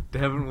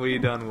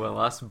done well?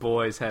 Us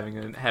boys having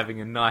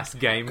a nice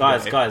game day.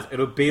 Guys,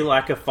 it'll be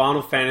like a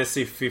Final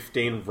Fantasy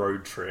 15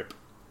 road trip.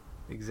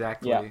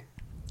 Exactly. Yeah.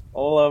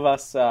 All of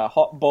us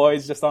hot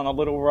boys just on a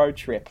little road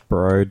trip.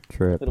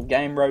 Little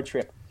game road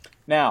trip.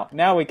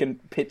 Now we can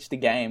pitch the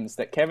games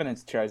that Kevin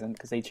has chosen,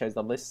 because he chose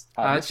the list.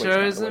 I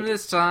chose them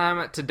this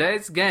time.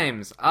 Today's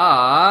games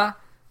are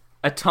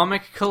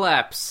Atomic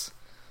Collapse,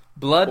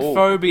 Blood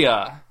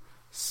Phobia,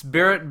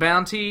 Spirit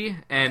Bounty,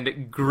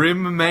 and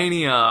Grim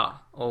Mania.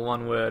 All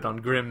one word on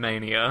Grim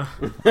Mania.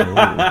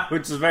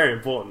 Which is very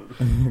important.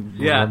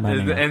 Yeah,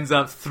 it ends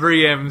up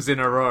 3 M's in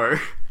a row.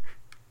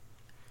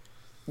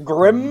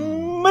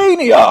 Grim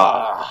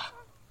Mania!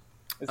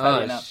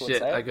 Oh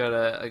shit! I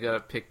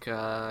gotta pick.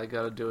 I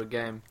gotta do a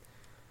game.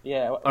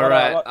 Yeah. All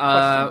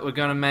right. We're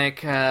gonna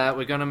make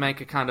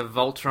a kind of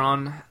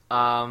Voltron.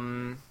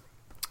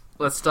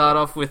 Let's start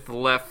off with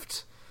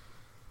left.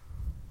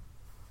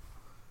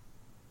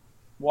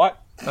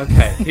 What?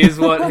 Okay. Here's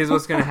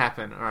what's gonna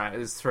happen. All right.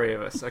 There's 3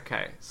 of us.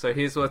 Okay. So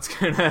here's what's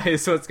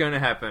gonna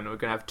happen. We're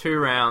gonna have 2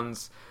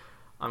 rounds.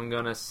 I'm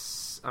gonna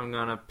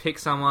pick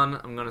someone.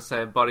 I'm gonna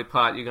say a body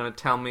part. You're gonna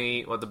tell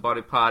me what the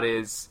body part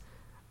is.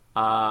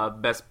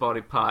 Best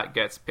body part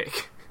gets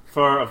pick.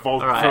 For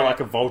like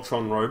a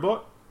Voltron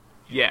robot?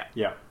 Yeah.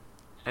 Yeah.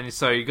 And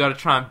so you got to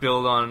try and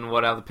build on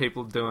what other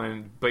people are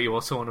doing, but you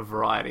also want a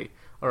variety.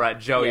 Alright,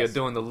 Joey, You're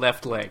doing the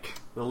left leg.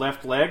 The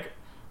left leg?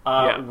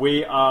 Yeah.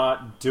 We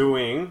are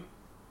doing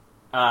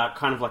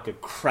kind of like a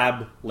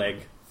crab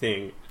leg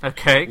thing.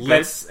 Okay, It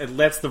lets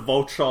the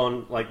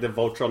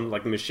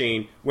Voltron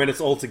machine, when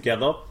it's all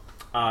together,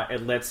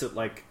 it lets it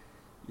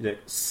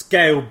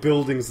scale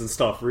buildings and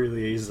stuff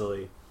really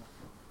easily.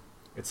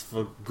 It's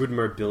for good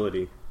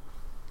mobility.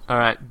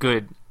 Alright,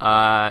 good.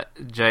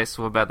 Jace,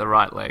 what about the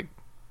right leg?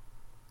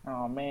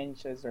 Oh man, you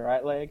chose the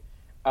right leg.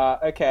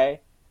 Okay.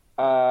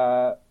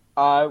 I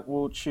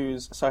will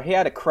choose... So he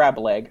had a crab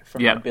leg for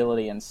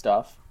mobility and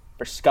stuff,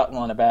 for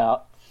scuttling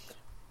about.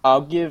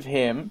 I'll give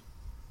him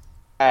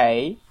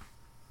a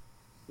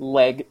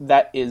leg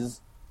that is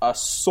a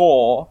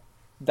saw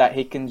that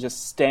he can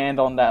just stand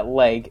on that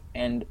leg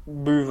and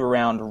move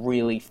around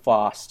really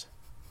fast.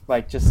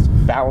 like just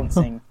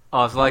balancing.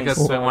 Oh, it's like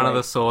one of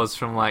the swords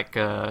from like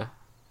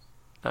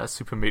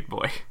Super Meat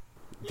Boy.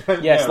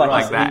 Yes,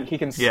 like that. He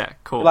can. Yeah,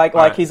 cool.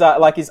 Like he's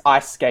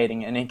ice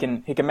skating, and he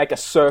can make a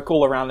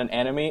circle around an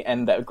enemy,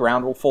 and the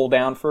ground will fall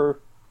down for.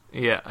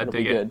 Yeah, I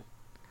dig it. Good.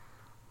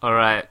 All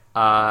right,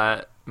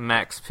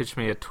 Max, pitch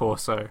me a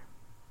torso.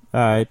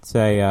 It's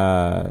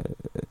a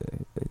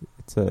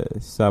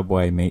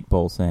Subway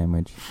meatball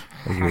sandwich,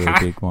 a really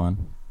big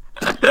one.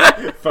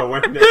 for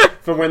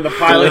when the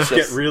pilots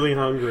get really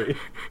hungry.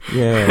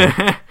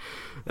 Yeah,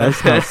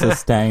 that's not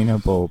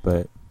sustainable,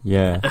 but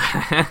yeah.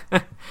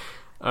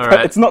 All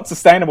right. It's not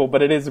sustainable,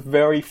 but it is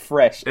very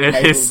fresh. It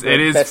is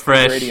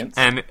fresh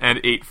and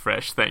eat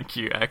fresh. Thank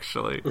you.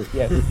 Actually,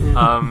 yes.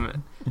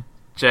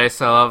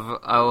 Jace,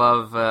 I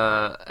love.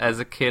 As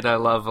a kid, I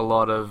love a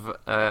lot of.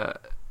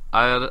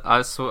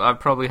 I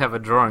probably have a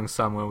drawing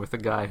somewhere with a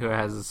guy who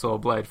has a saw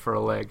blade for a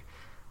leg.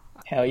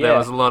 Hell yeah! There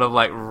was a lot of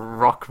like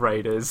Rock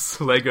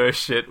Raiders Lego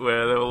shit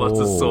where there were lots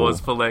of saws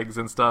for legs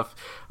and stuff.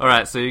 All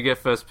right, so you get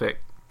first pick.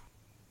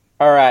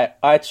 All right,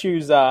 I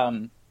choose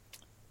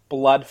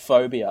blood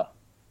phobia.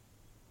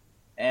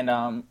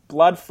 And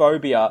blood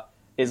phobia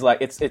is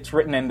like it's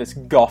written in this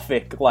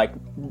gothic like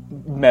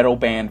metal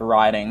band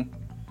writing,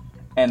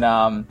 and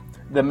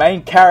the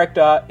main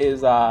character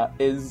is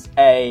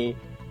a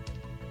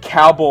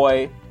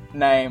cowboy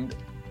named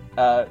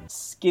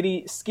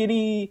Skinny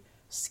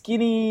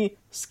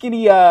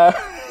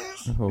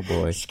oh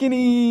boy,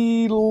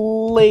 Skinny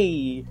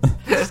Lee,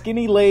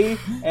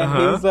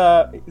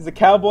 and he's a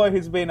cowboy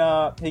who's been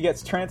he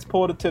gets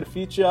transported to the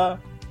future.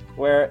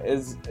 Where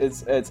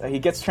he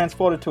gets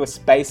transported to a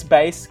space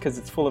base because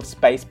it's full of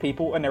space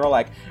people, and they're all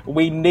like,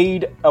 "We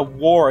need a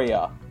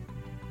warrior,"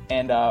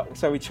 and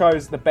so we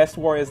chose the best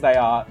warriors. They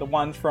are the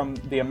ones from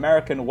the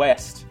American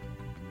West,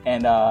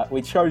 and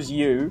we chose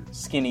you,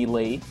 Skinny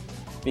Lee,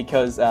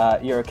 because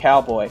you're a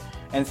cowboy.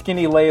 And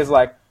Skinny Lee is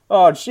like,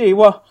 "Oh, gee,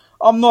 well,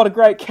 I'm not a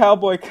great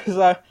cowboy because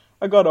I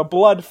got a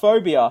blood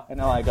phobia," and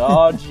they're like,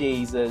 "Oh,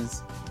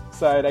 Jesus!"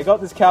 So they got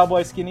this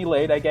cowboy, Skinny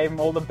Lee. They gave him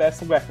all the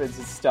best weapons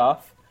and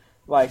stuff.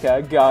 Like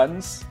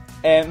guns,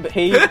 and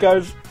he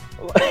goes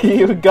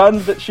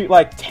guns that shoot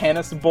like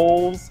tennis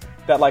balls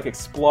that like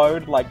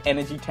explode like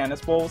energy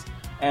tennis balls,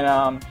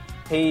 and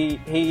he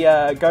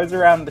goes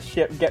around the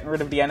ship getting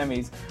rid of the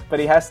enemies, but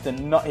he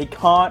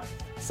can't.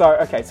 So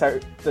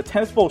the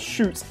tennis ball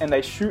shoots, and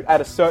they shoot at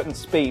a certain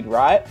speed,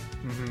 right?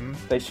 Mm-hmm.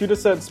 They shoot a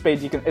certain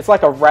speed. It's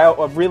like a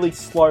really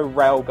slow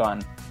rail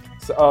gun,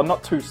 so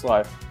not too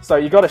slow. So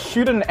you got to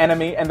shoot at an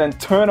enemy and then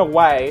turn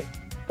away,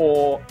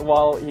 or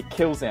while it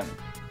kills him.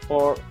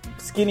 Or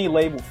Skinny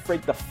Lee will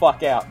freak the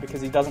fuck out because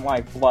he doesn't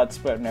like blood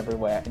spurting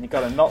everywhere. And you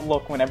gotta not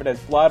look whenever there's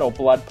blood or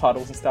blood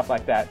puddles and stuff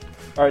like that.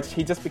 Or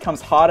he just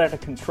becomes harder to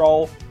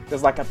control.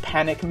 There's like a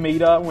panic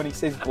meter when he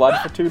sees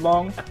blood for too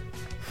long.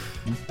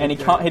 And he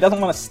doesn't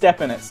want to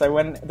step in it. So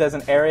when there's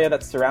an area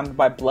that's surrounded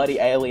by bloody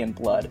alien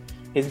blood,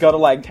 he's got to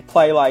like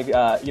play like,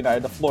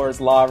 the floor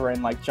is lava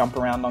and like jump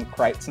around on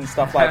crates and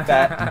stuff like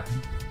that.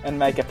 And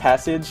make a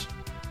passage.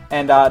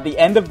 And the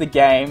end of the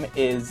game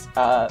is...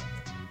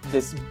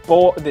 this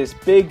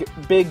big,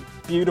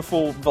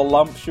 beautiful,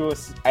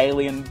 voluptuous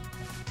alien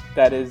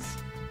that is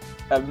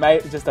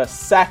just a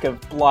sack of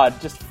blood.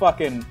 Just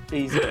fucking.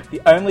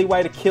 The only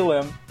way to kill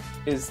him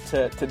is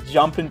to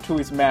jump into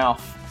his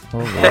mouth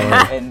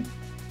and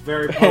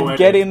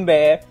get in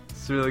there.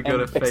 It's really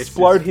good and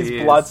explode his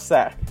blood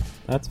sac.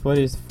 That's what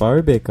he's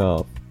phobic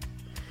of.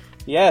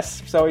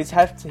 Yes, so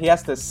he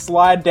has to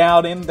slide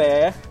down in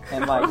there,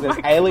 and like there's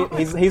alien.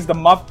 He's the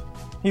mother.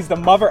 He's the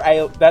mother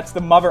alien. That's the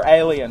mother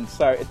alien.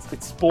 So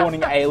it's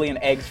spawning alien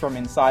eggs from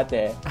inside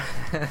there,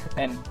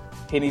 and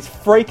he's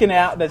freaking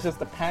out. There's just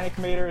the panic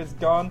meter is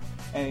gone,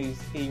 and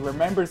he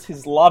remembers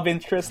his love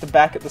interest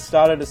back at the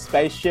start of the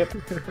spaceship,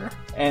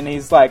 and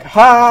he's like,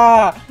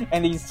 "Ha!"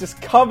 And he's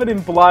just covered in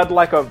blood,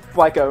 like a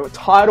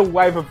tidal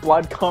wave of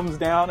blood comes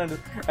down, and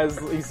as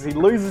he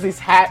loses his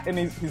hat and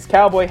his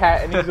cowboy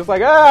hat, and he's just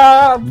like,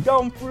 "Ah!" I'm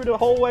going through the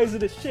hallways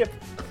of the ship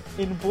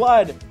in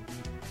blood.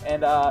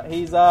 And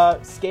he's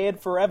scared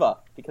forever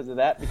because of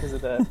that, because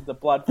of the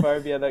blood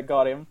phobia that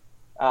got him.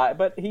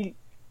 But he's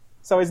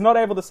not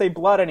able to see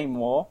blood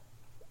anymore.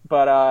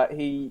 But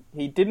he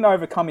didn't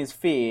overcome his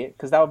fear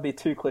because that would be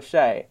too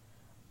cliche.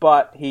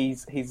 But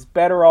he's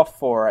better off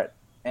for it,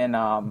 and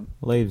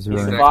leaves he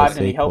room survived, for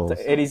and he sequels.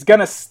 helped. And he's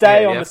gonna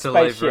stay on the spaceship.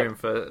 You have to leave room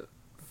for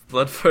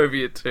blood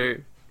phobia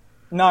too.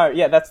 No,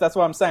 yeah, that's what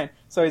I'm saying.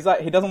 So he's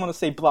like, he doesn't want to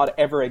see blood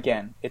ever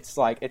again. It's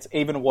like it's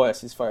even worse,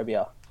 his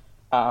phobia.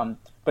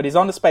 But he's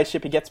on the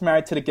spaceship, he gets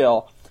married to the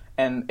girl,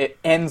 and it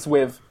ends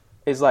with,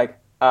 Lucky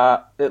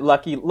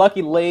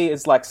Lee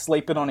is like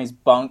sleeping on his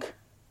bunk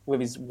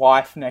with his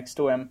wife next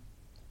to him,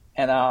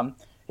 and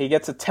he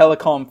gets a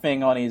telecom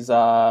thing on his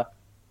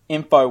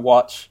info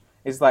watch.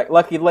 He's like,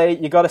 "Lucky Lee,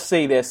 you gotta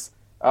see this."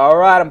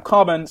 "Alright, I'm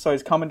coming." So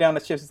he's coming down the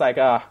ship, he's like,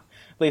 at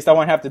least I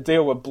won't have to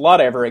deal with blood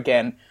ever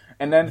again.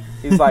 And then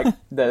he's like,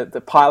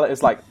 the pilot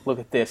is like, "Look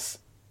at this."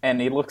 And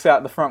he looks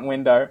out the front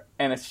window,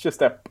 and it's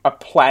just a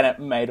planet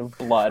made of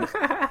blood.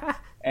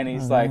 And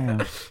he's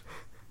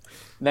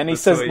Then he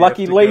says,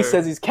 Lucky Lee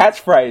says his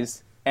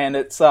catchphrase, and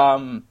it's,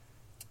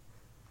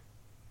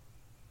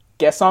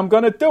 guess I'm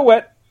gonna do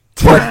it.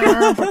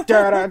 Yeah,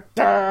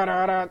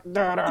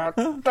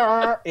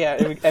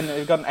 and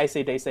we've got an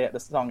AC/DC at the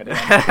song at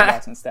the end,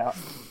 licensed out.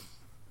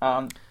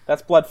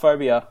 That's Blood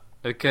Phobia.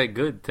 Okay,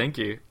 good, thank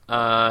you.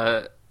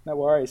 No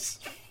worries.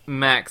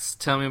 Max,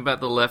 tell me about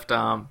the left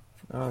arm.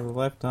 The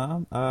left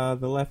arm?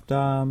 The left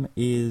arm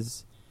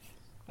is...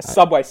 a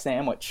Subway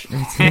sandwich.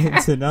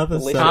 It's another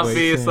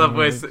Subway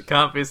sandwich.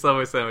 Can't be a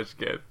Subway sandwich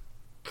again.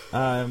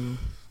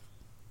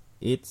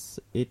 It's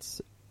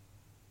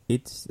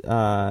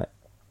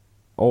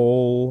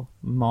all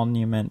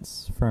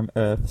monuments from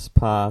Earth's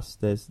past.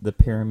 There's the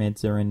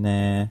pyramids are in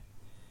there.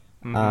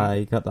 Mm-hmm.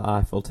 You got the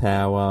Eiffel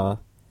Tower.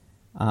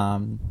 I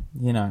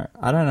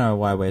don't know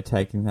why we're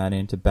taking that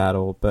into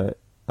battle, but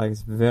like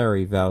it's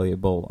very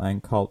valuable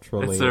and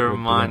culturally. It's a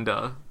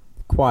reminder.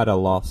 Quite a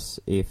loss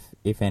if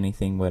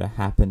anything were to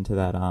happen to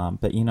that arm.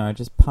 But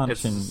just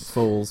punching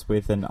fools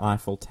with an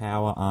Eiffel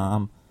Tower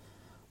arm.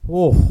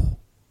 Whoa.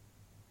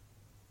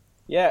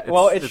 Yeah,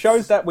 well, it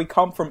shows that we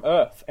come from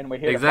Earth and we're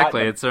here exactly.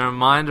 to fight them. It's a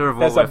reminder of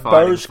what we're fighting for.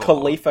 There's a Burj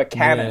Khalifa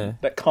cannon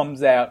that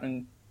comes out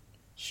and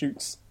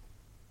shoots.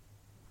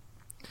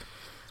 It's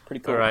pretty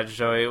cool. All right,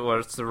 Joey,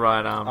 what's the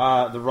right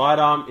arm? The right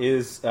arm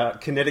is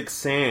kinetic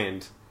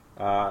sand.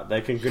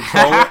 They can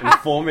control it and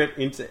form it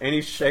into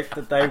any shape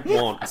that they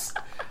want.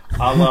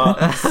 A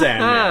la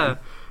Sandman.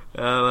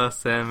 A la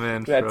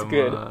Sandman. That's from,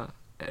 good.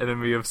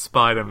 Enemy of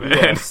Spider-Man.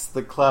 Yes,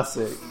 the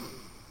classic.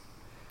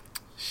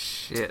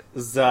 Shit.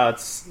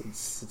 It's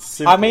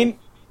simple. I mean,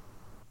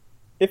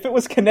 if it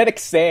was kinetic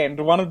sand,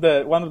 one of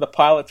the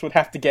pilots would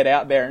have to get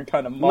out there and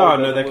kind of mold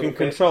it. No, they can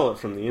control it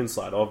from the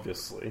inside,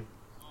 obviously.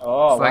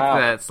 Oh,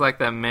 wow. It's like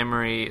that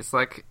memory. It's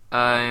like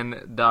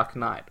in Dark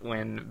Knight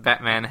when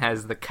Batman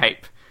has the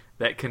cape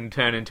that can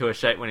turn into a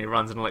shape when he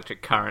runs an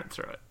electric current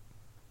through it.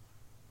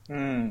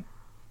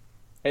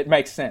 It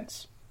makes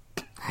sense.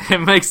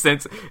 It makes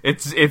sense.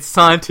 It's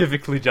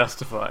scientifically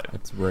justified.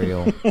 It's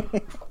real.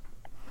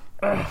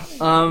 I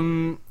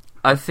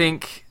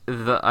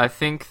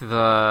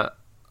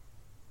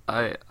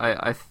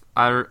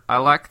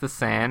like the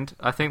sand.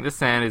 I think the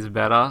sand is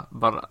better,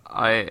 but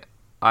I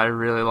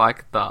really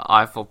like the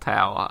Eiffel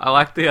Tower. I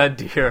like the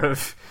idea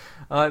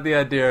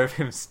of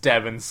him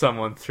stabbing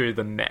someone through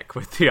the neck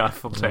with the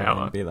Eiffel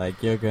Tower. Be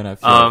like, you're gonna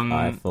feel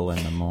Eiffel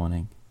in the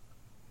morning.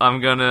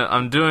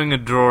 I'm doing a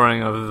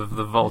drawing of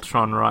the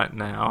Voltron right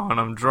now, and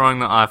I'm drawing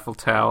the Eiffel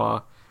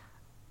Tower,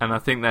 and I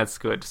think that's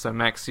good. So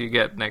Max, you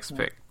get next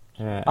pick.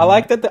 Yeah, I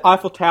like that the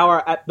Eiffel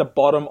Tower at the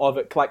bottom of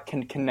it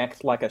can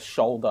connect like a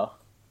shoulder,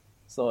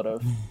 sort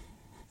of.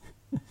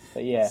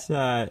 But yeah.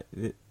 So,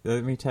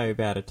 let me tell you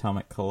about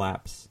atomic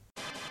collapse.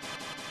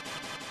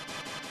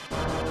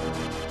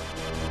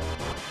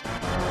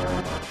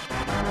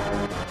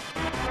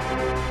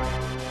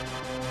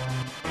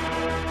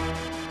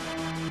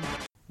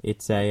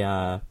 It's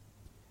a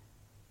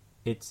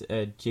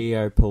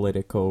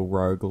geopolitical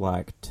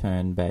roguelike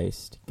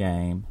turn-based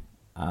game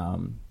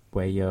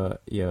where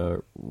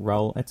you're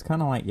roll. It's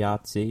kind of like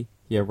Yahtzee.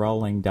 You're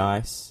rolling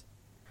dice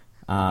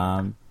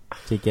to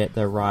get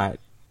the right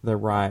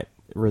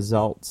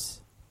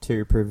results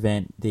to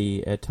prevent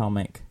the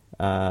atomic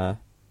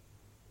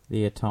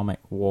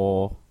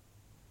war.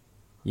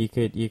 You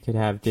could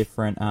have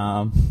different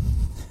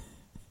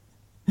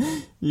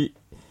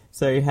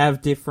so you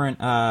have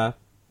different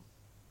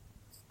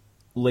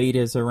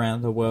leaders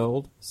around the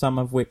world, some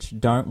of which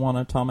don't want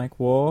atomic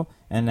war,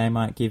 and they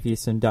might give you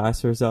some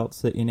dice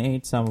results that you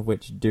need, some of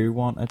which do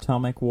want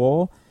atomic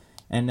war,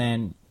 and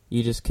then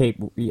you just keep,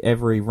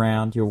 every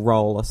round you'll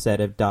roll a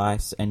set of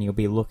dice and you'll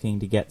be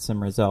looking to get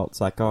some results,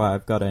 like, oh,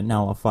 I've got to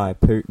nullify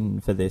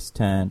Putin for this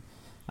turn.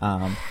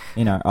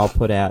 I'll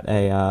put out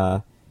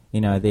a,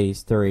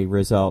 these 3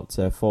 results,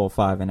 a 4,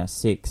 5, and a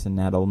 6, and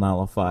that'll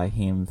nullify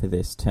him for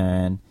this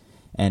turn.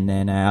 And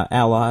then our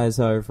allies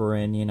over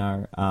in,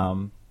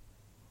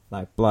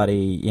 like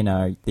bloody,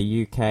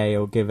 the UK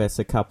will give us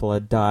a couple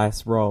of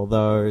dice, roll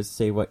those,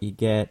 see what you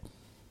get.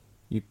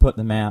 You put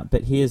them out,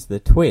 but here's the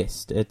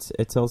twist.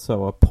 It's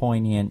also a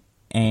poignant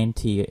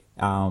anti-atomic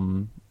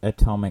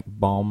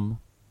bomb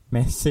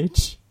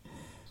message,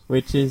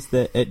 which is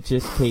that it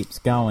just keeps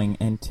going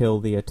until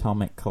the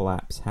atomic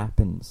collapse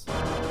happens.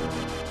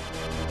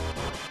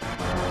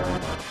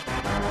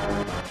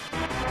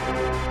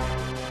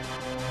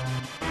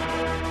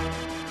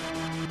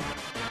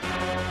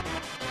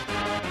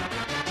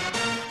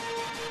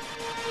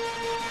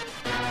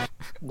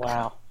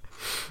 Wow.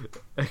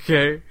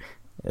 Okay.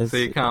 So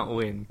you can't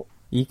win.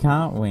 You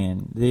can't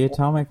win. The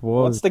atomic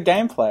war. What's the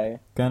gameplay?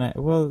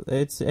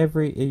 It's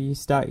you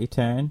start your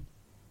turn.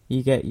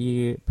 You get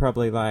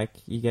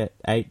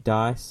 8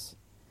 dice,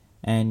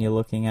 and you're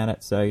looking at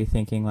it. So you're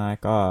thinking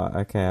like, oh,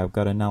 okay, I've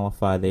got to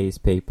nullify these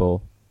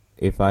people.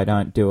 If I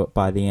don't do it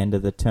by the end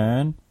of the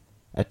turn,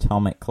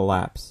 atomic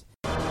collapse.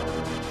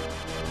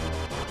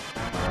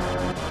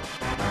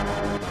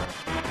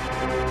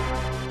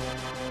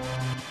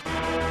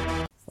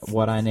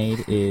 What I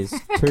need is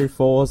 2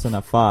 4s and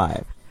a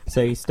 5.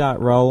 So you start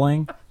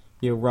rolling,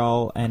 you'll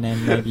roll, and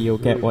then maybe you'll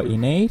get what you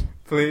need.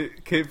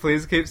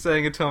 Please keep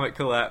saying atomic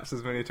collapse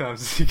as many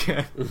times as you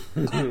can.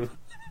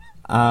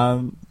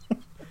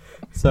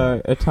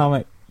 So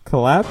atomic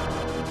collapse.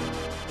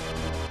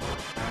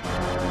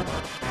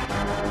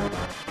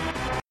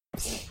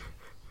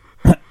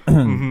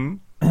 Mm-hmm.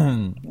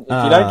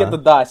 If you don't get the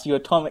dice, you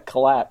atomic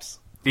collapse.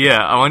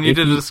 Yeah, I want you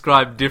to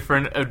describe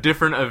different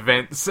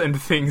events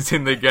and things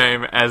in the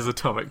game as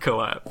atomic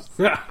collapse.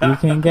 You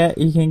can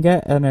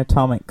get an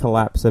atomic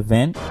collapse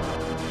event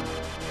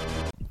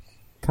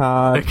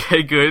card.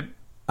 Okay, good.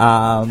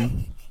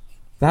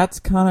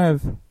 That's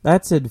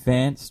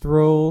advanced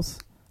rules.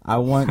 I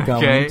won't go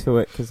into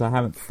it because I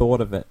haven't thought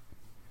of it.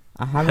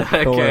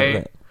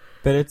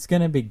 But it's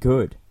gonna be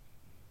good.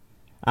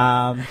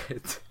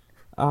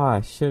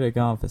 I should have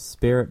gone for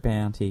Spirit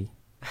Bounty.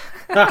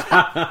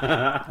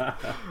 Alright,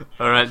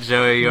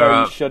 Joey, you're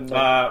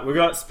up. We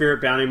got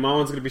Spirit Bounty. My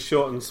one's going to be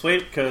short and sweet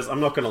because I'm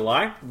not going to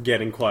lie,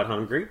 getting quite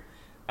hungry.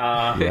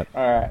 Yep.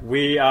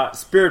 Alright.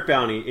 Spirit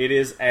Bounty. It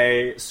is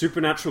a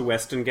supernatural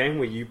western game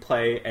where you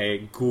play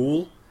a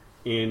ghoul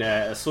in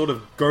a sort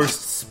of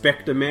ghost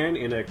spectre man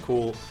in a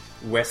cool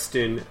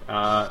western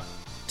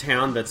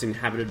town that's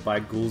inhabited by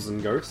ghouls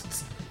and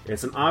ghosts.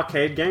 It's an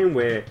arcade game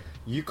where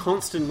you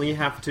constantly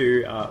have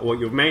to,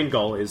 your main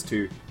goal is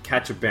to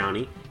catch a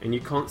bounty, and you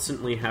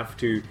constantly have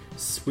to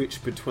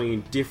switch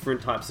between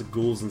different types of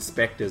ghouls and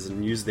spectres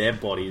and use their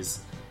bodies,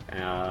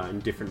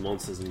 and different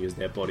monsters, and use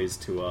their bodies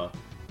to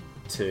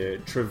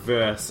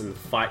traverse and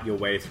fight your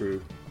way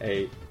through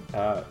a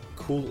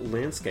cool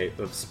landscape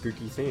of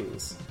spooky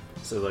things.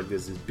 So, like,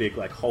 there's this big,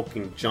 like,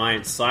 hulking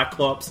giant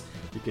cyclops.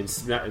 You can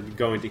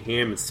go into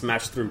him and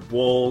smash through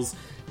walls.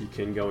 You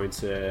can go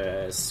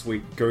into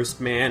sweet ghost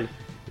man.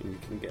 And you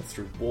can get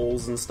through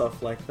walls and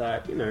stuff like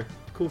that. You know,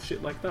 cool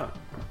shit like that.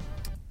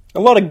 A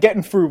lot of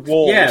getting through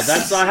walls. Yeah,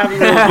 I haven't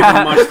really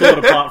given much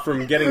thought apart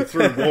from getting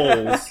through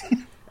walls.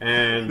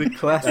 And the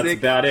classic that's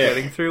about it.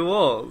 Getting through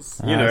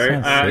walls. You know,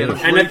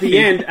 and at the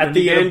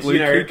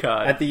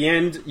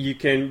end, you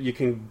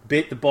can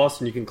beat the boss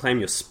and you can claim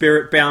your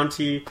spirit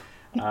bounty.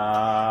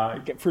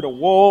 Get through the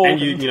wall,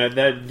 and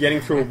they're getting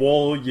through a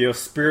wall. Your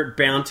spirit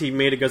bounty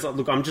meter goes up.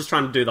 Look, I'm just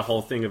trying to do the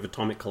whole thing of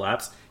atomic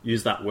collapse.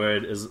 Use that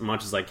word as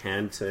much as I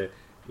can to,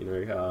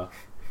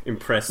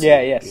 impress.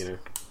 Yeah. Yes.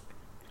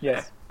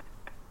 Yes.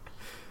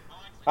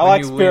 I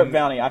like Spirit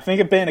Bounty. I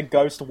think it being a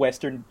ghost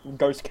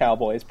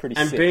cowboy is pretty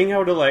sick. And being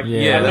able to I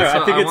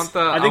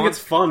think it's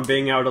fun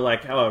being able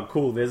to oh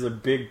cool, there's a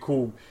big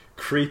cool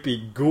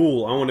creepy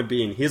ghoul. I want to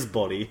be in his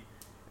body,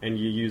 and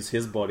you use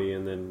his body,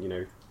 and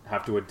then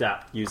have to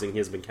adapt using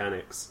his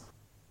mechanics.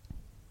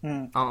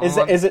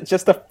 Is it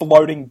just a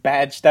floating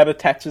badge that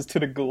attaches to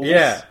the ghouls?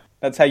 Yeah.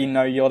 That's how you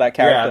know you're that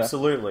character. Yeah,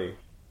 absolutely.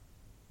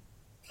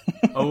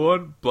 I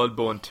want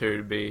Bloodborne 2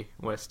 to be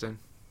Western.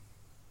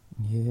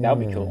 Yeah. That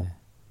would be cool.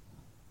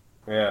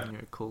 Yeah.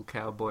 You're a cool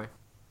cowboy.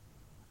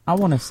 I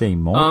want to see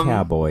more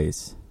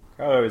cowboys.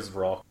 Cowboys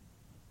rock.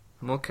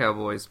 More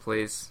cowboys,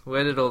 please.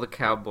 Where did all the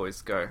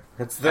cowboys go?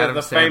 It's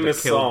the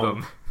famous song.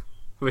 Them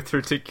with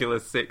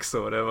Ridiculous 6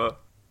 or whatever.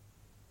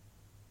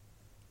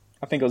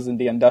 I think it was in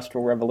the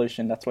Industrial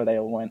Revolution. That's where they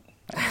all went.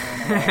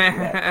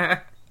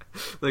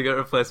 They got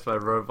replaced by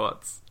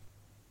robots.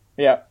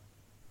 Yeah.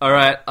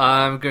 Alright,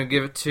 I'm going to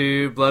give it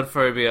to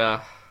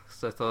Bloodphobia.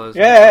 So I thought it was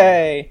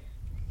Yay!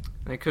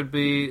 It could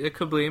be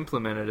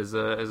implemented as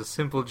a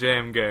simple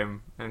jam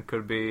game and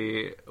could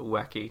be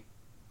wacky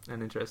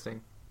and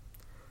interesting.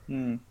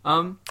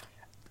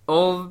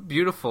 All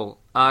beautiful.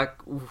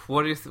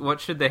 What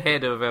should the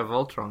head of our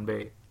Voltron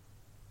be?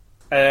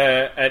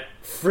 At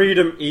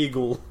Freedom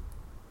Eagle.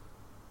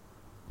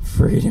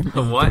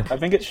 Freedom. What? I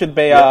think it should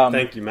be.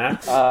 Thank you,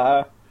 Matt.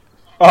 I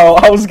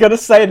was gonna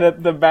say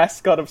the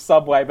mascot of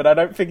Subway, but I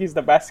don't think he's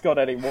the mascot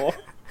anymore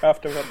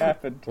after what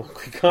happened.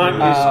 We can't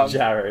use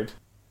Jared.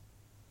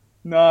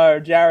 No,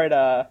 Jared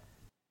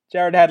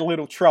had a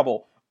little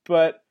trouble,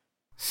 but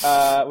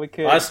we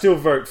could. I still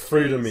vote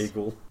Freedom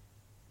Eagle.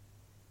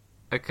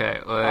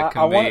 Okay, well, it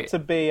can I want it to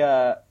be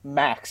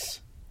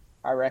Max.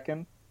 I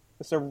reckon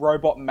it's a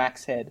robot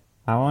Max head.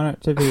 I want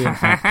it to be an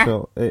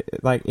actual...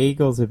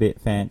 Eagle's a bit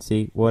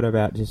fancy. What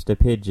about just a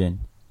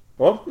pigeon?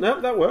 Well,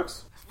 no, that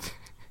works.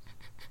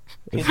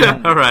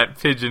 Alright,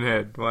 pigeon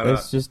head. Why not?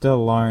 It's just a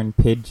lone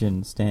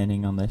pigeon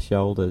standing on their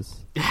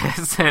shoulders.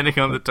 Standing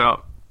on the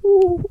top.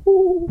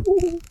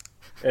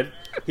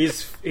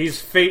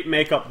 His feet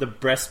make up the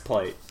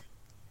breastplate.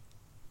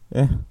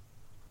 Yeah.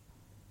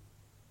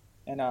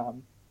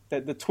 And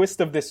the twist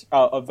of this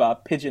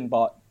Pigeon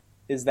Bot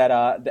is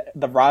that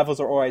the rivals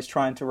are always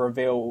trying to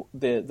reveal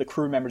the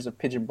crew members of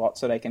Pigeon Bot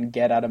so they can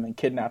get at him and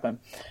kidnap him.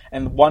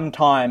 And one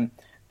time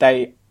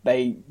they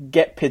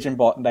get Pigeon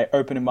Bot and they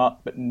open him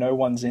up, but no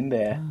one's in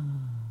there.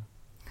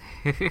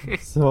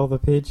 Saw the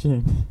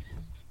pigeon.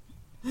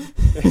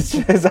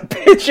 There's a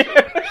pigeon.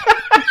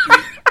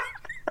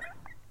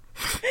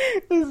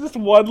 There's just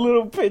one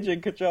little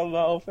pigeon controlling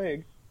the whole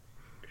thing.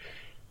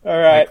 All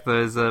right. Like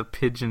those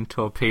pigeon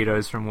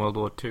torpedoes from World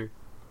War II.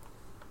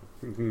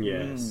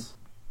 Yes.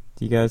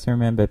 Do you guys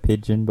remember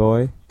Pigeon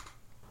Boy?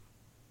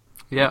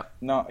 Yeah.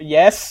 No.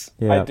 Yes,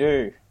 Yep. I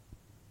do.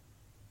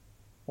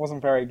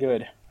 Wasn't very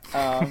good.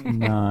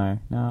 No,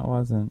 it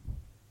wasn't.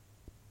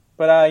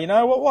 But you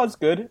know what was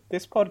good?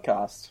 This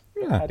this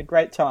Yeah. had a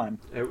great time.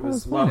 It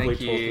was Well, lovely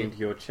thank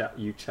talking to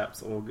you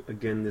chaps all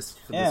again this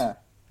Yeah.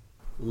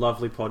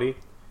 lovely potty.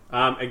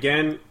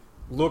 Again,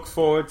 look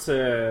forward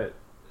to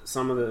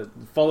some of the...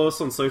 Follow us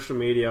on social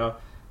media.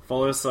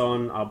 Follow us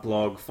on our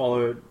blog.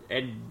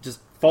 Just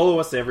follow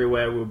us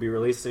everywhere. We'll be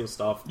releasing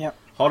stuff. Yep.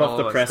 Hot off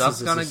the presses.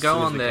 Stuff's going to go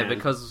on there can.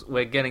 because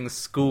we're getting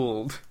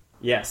schooled.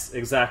 Yes,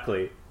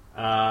 exactly.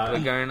 We're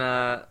going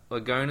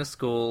to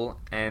school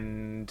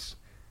and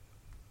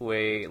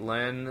we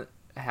learn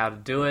how to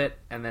do it,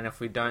 and then if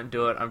we don't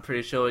do it, I'm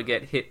pretty sure we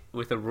get hit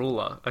with a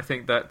ruler. I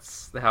think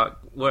that's how it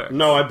works.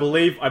 No, I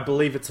believe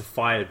it's a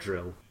fire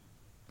drill.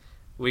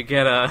 They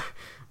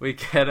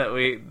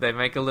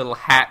make a little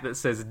hat that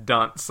says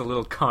dunce, a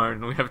little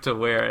cone. We have to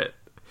wear it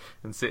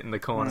and sit in the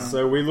corner.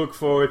 So we look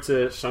forward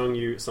to showing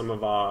you some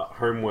of our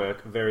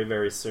homework very,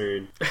 very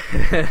soon.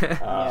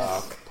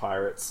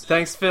 Pirates.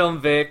 Thanks,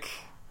 Film Vic.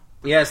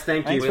 Yes,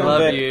 thank you. Thanks, We Film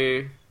love Vic.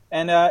 you.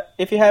 And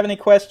if you have any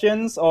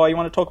questions or you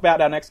want to talk about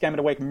our next game of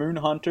the week, Moon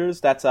Hunters,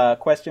 that's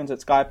questions at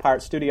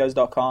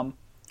skypiratestudios.com.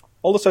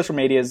 All the social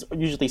medias,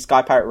 usually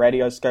Sky Pirate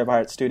Radio, Sky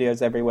Pirate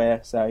Studios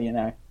everywhere, so you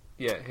know.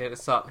 Yeah, hit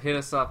us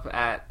up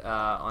at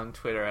on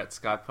Twitter at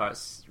Sky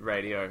Pirates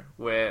Radio.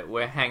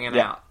 We're hanging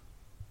out.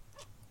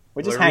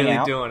 We're just We're hanging really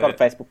out. doing Got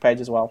it. a Facebook page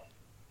as well.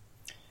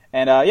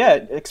 And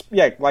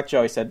like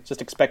Joey said,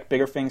 just expect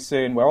bigger things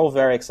soon. We're all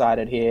very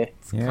excited here.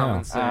 It's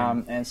coming soon.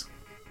 And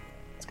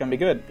it's going to be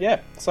good. Yeah.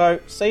 So,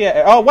 see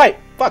ya. Oh, wait.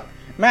 Fuck.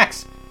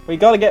 Max. We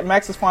got to get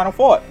Max's final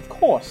thought. Of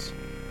course.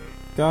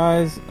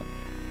 Guys,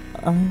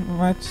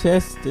 my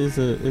chest is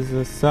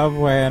a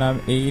Subway and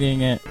I'm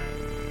eating it.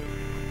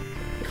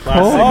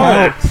 Classic Call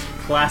Max.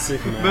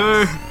 Classic Max.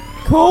 No,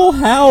 Call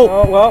help!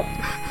 Oh, well.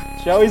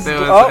 Joey's... There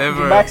was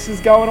ever- Max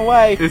is going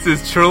away. this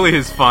is truly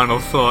his final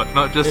thought,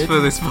 not just for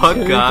this It's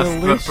podcast,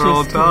 too but for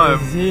all delicious to time.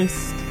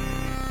 resist.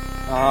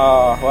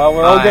 Oh, well,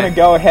 we're all Bye. going to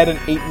go ahead and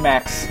eat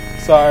Max.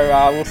 So,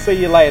 we'll see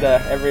you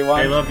later, everyone.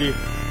 I love you.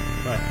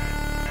 Bye.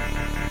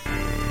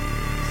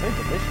 So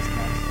delicious,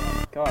 Max. Oh,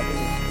 my God.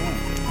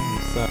 This is...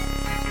 I'm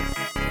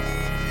so...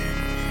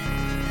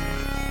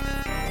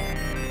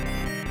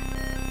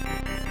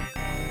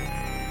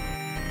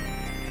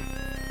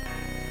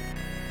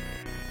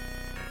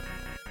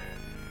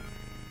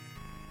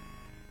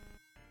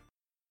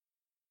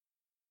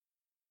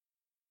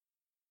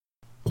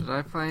 Did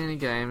I play any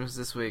games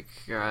this week,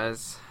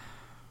 guys?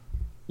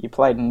 You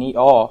played neat.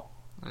 Oh,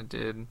 I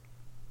did.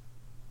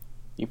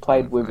 you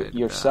played I with played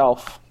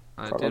yourself.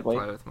 I Probably. did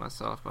play with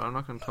myself, but I'm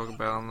not going to talk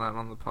about that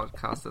on the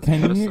podcast. That's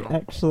Can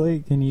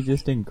personal. you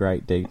just in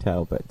great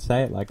detail, but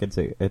say it like it's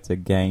a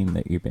game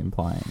that you've been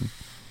playing?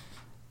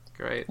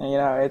 Great. You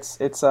know,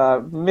 it's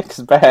a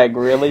mixed bag,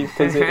 really,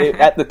 because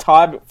at the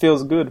time it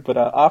feels good, but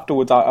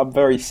afterwards I'm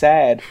very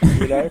sad,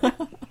 you know?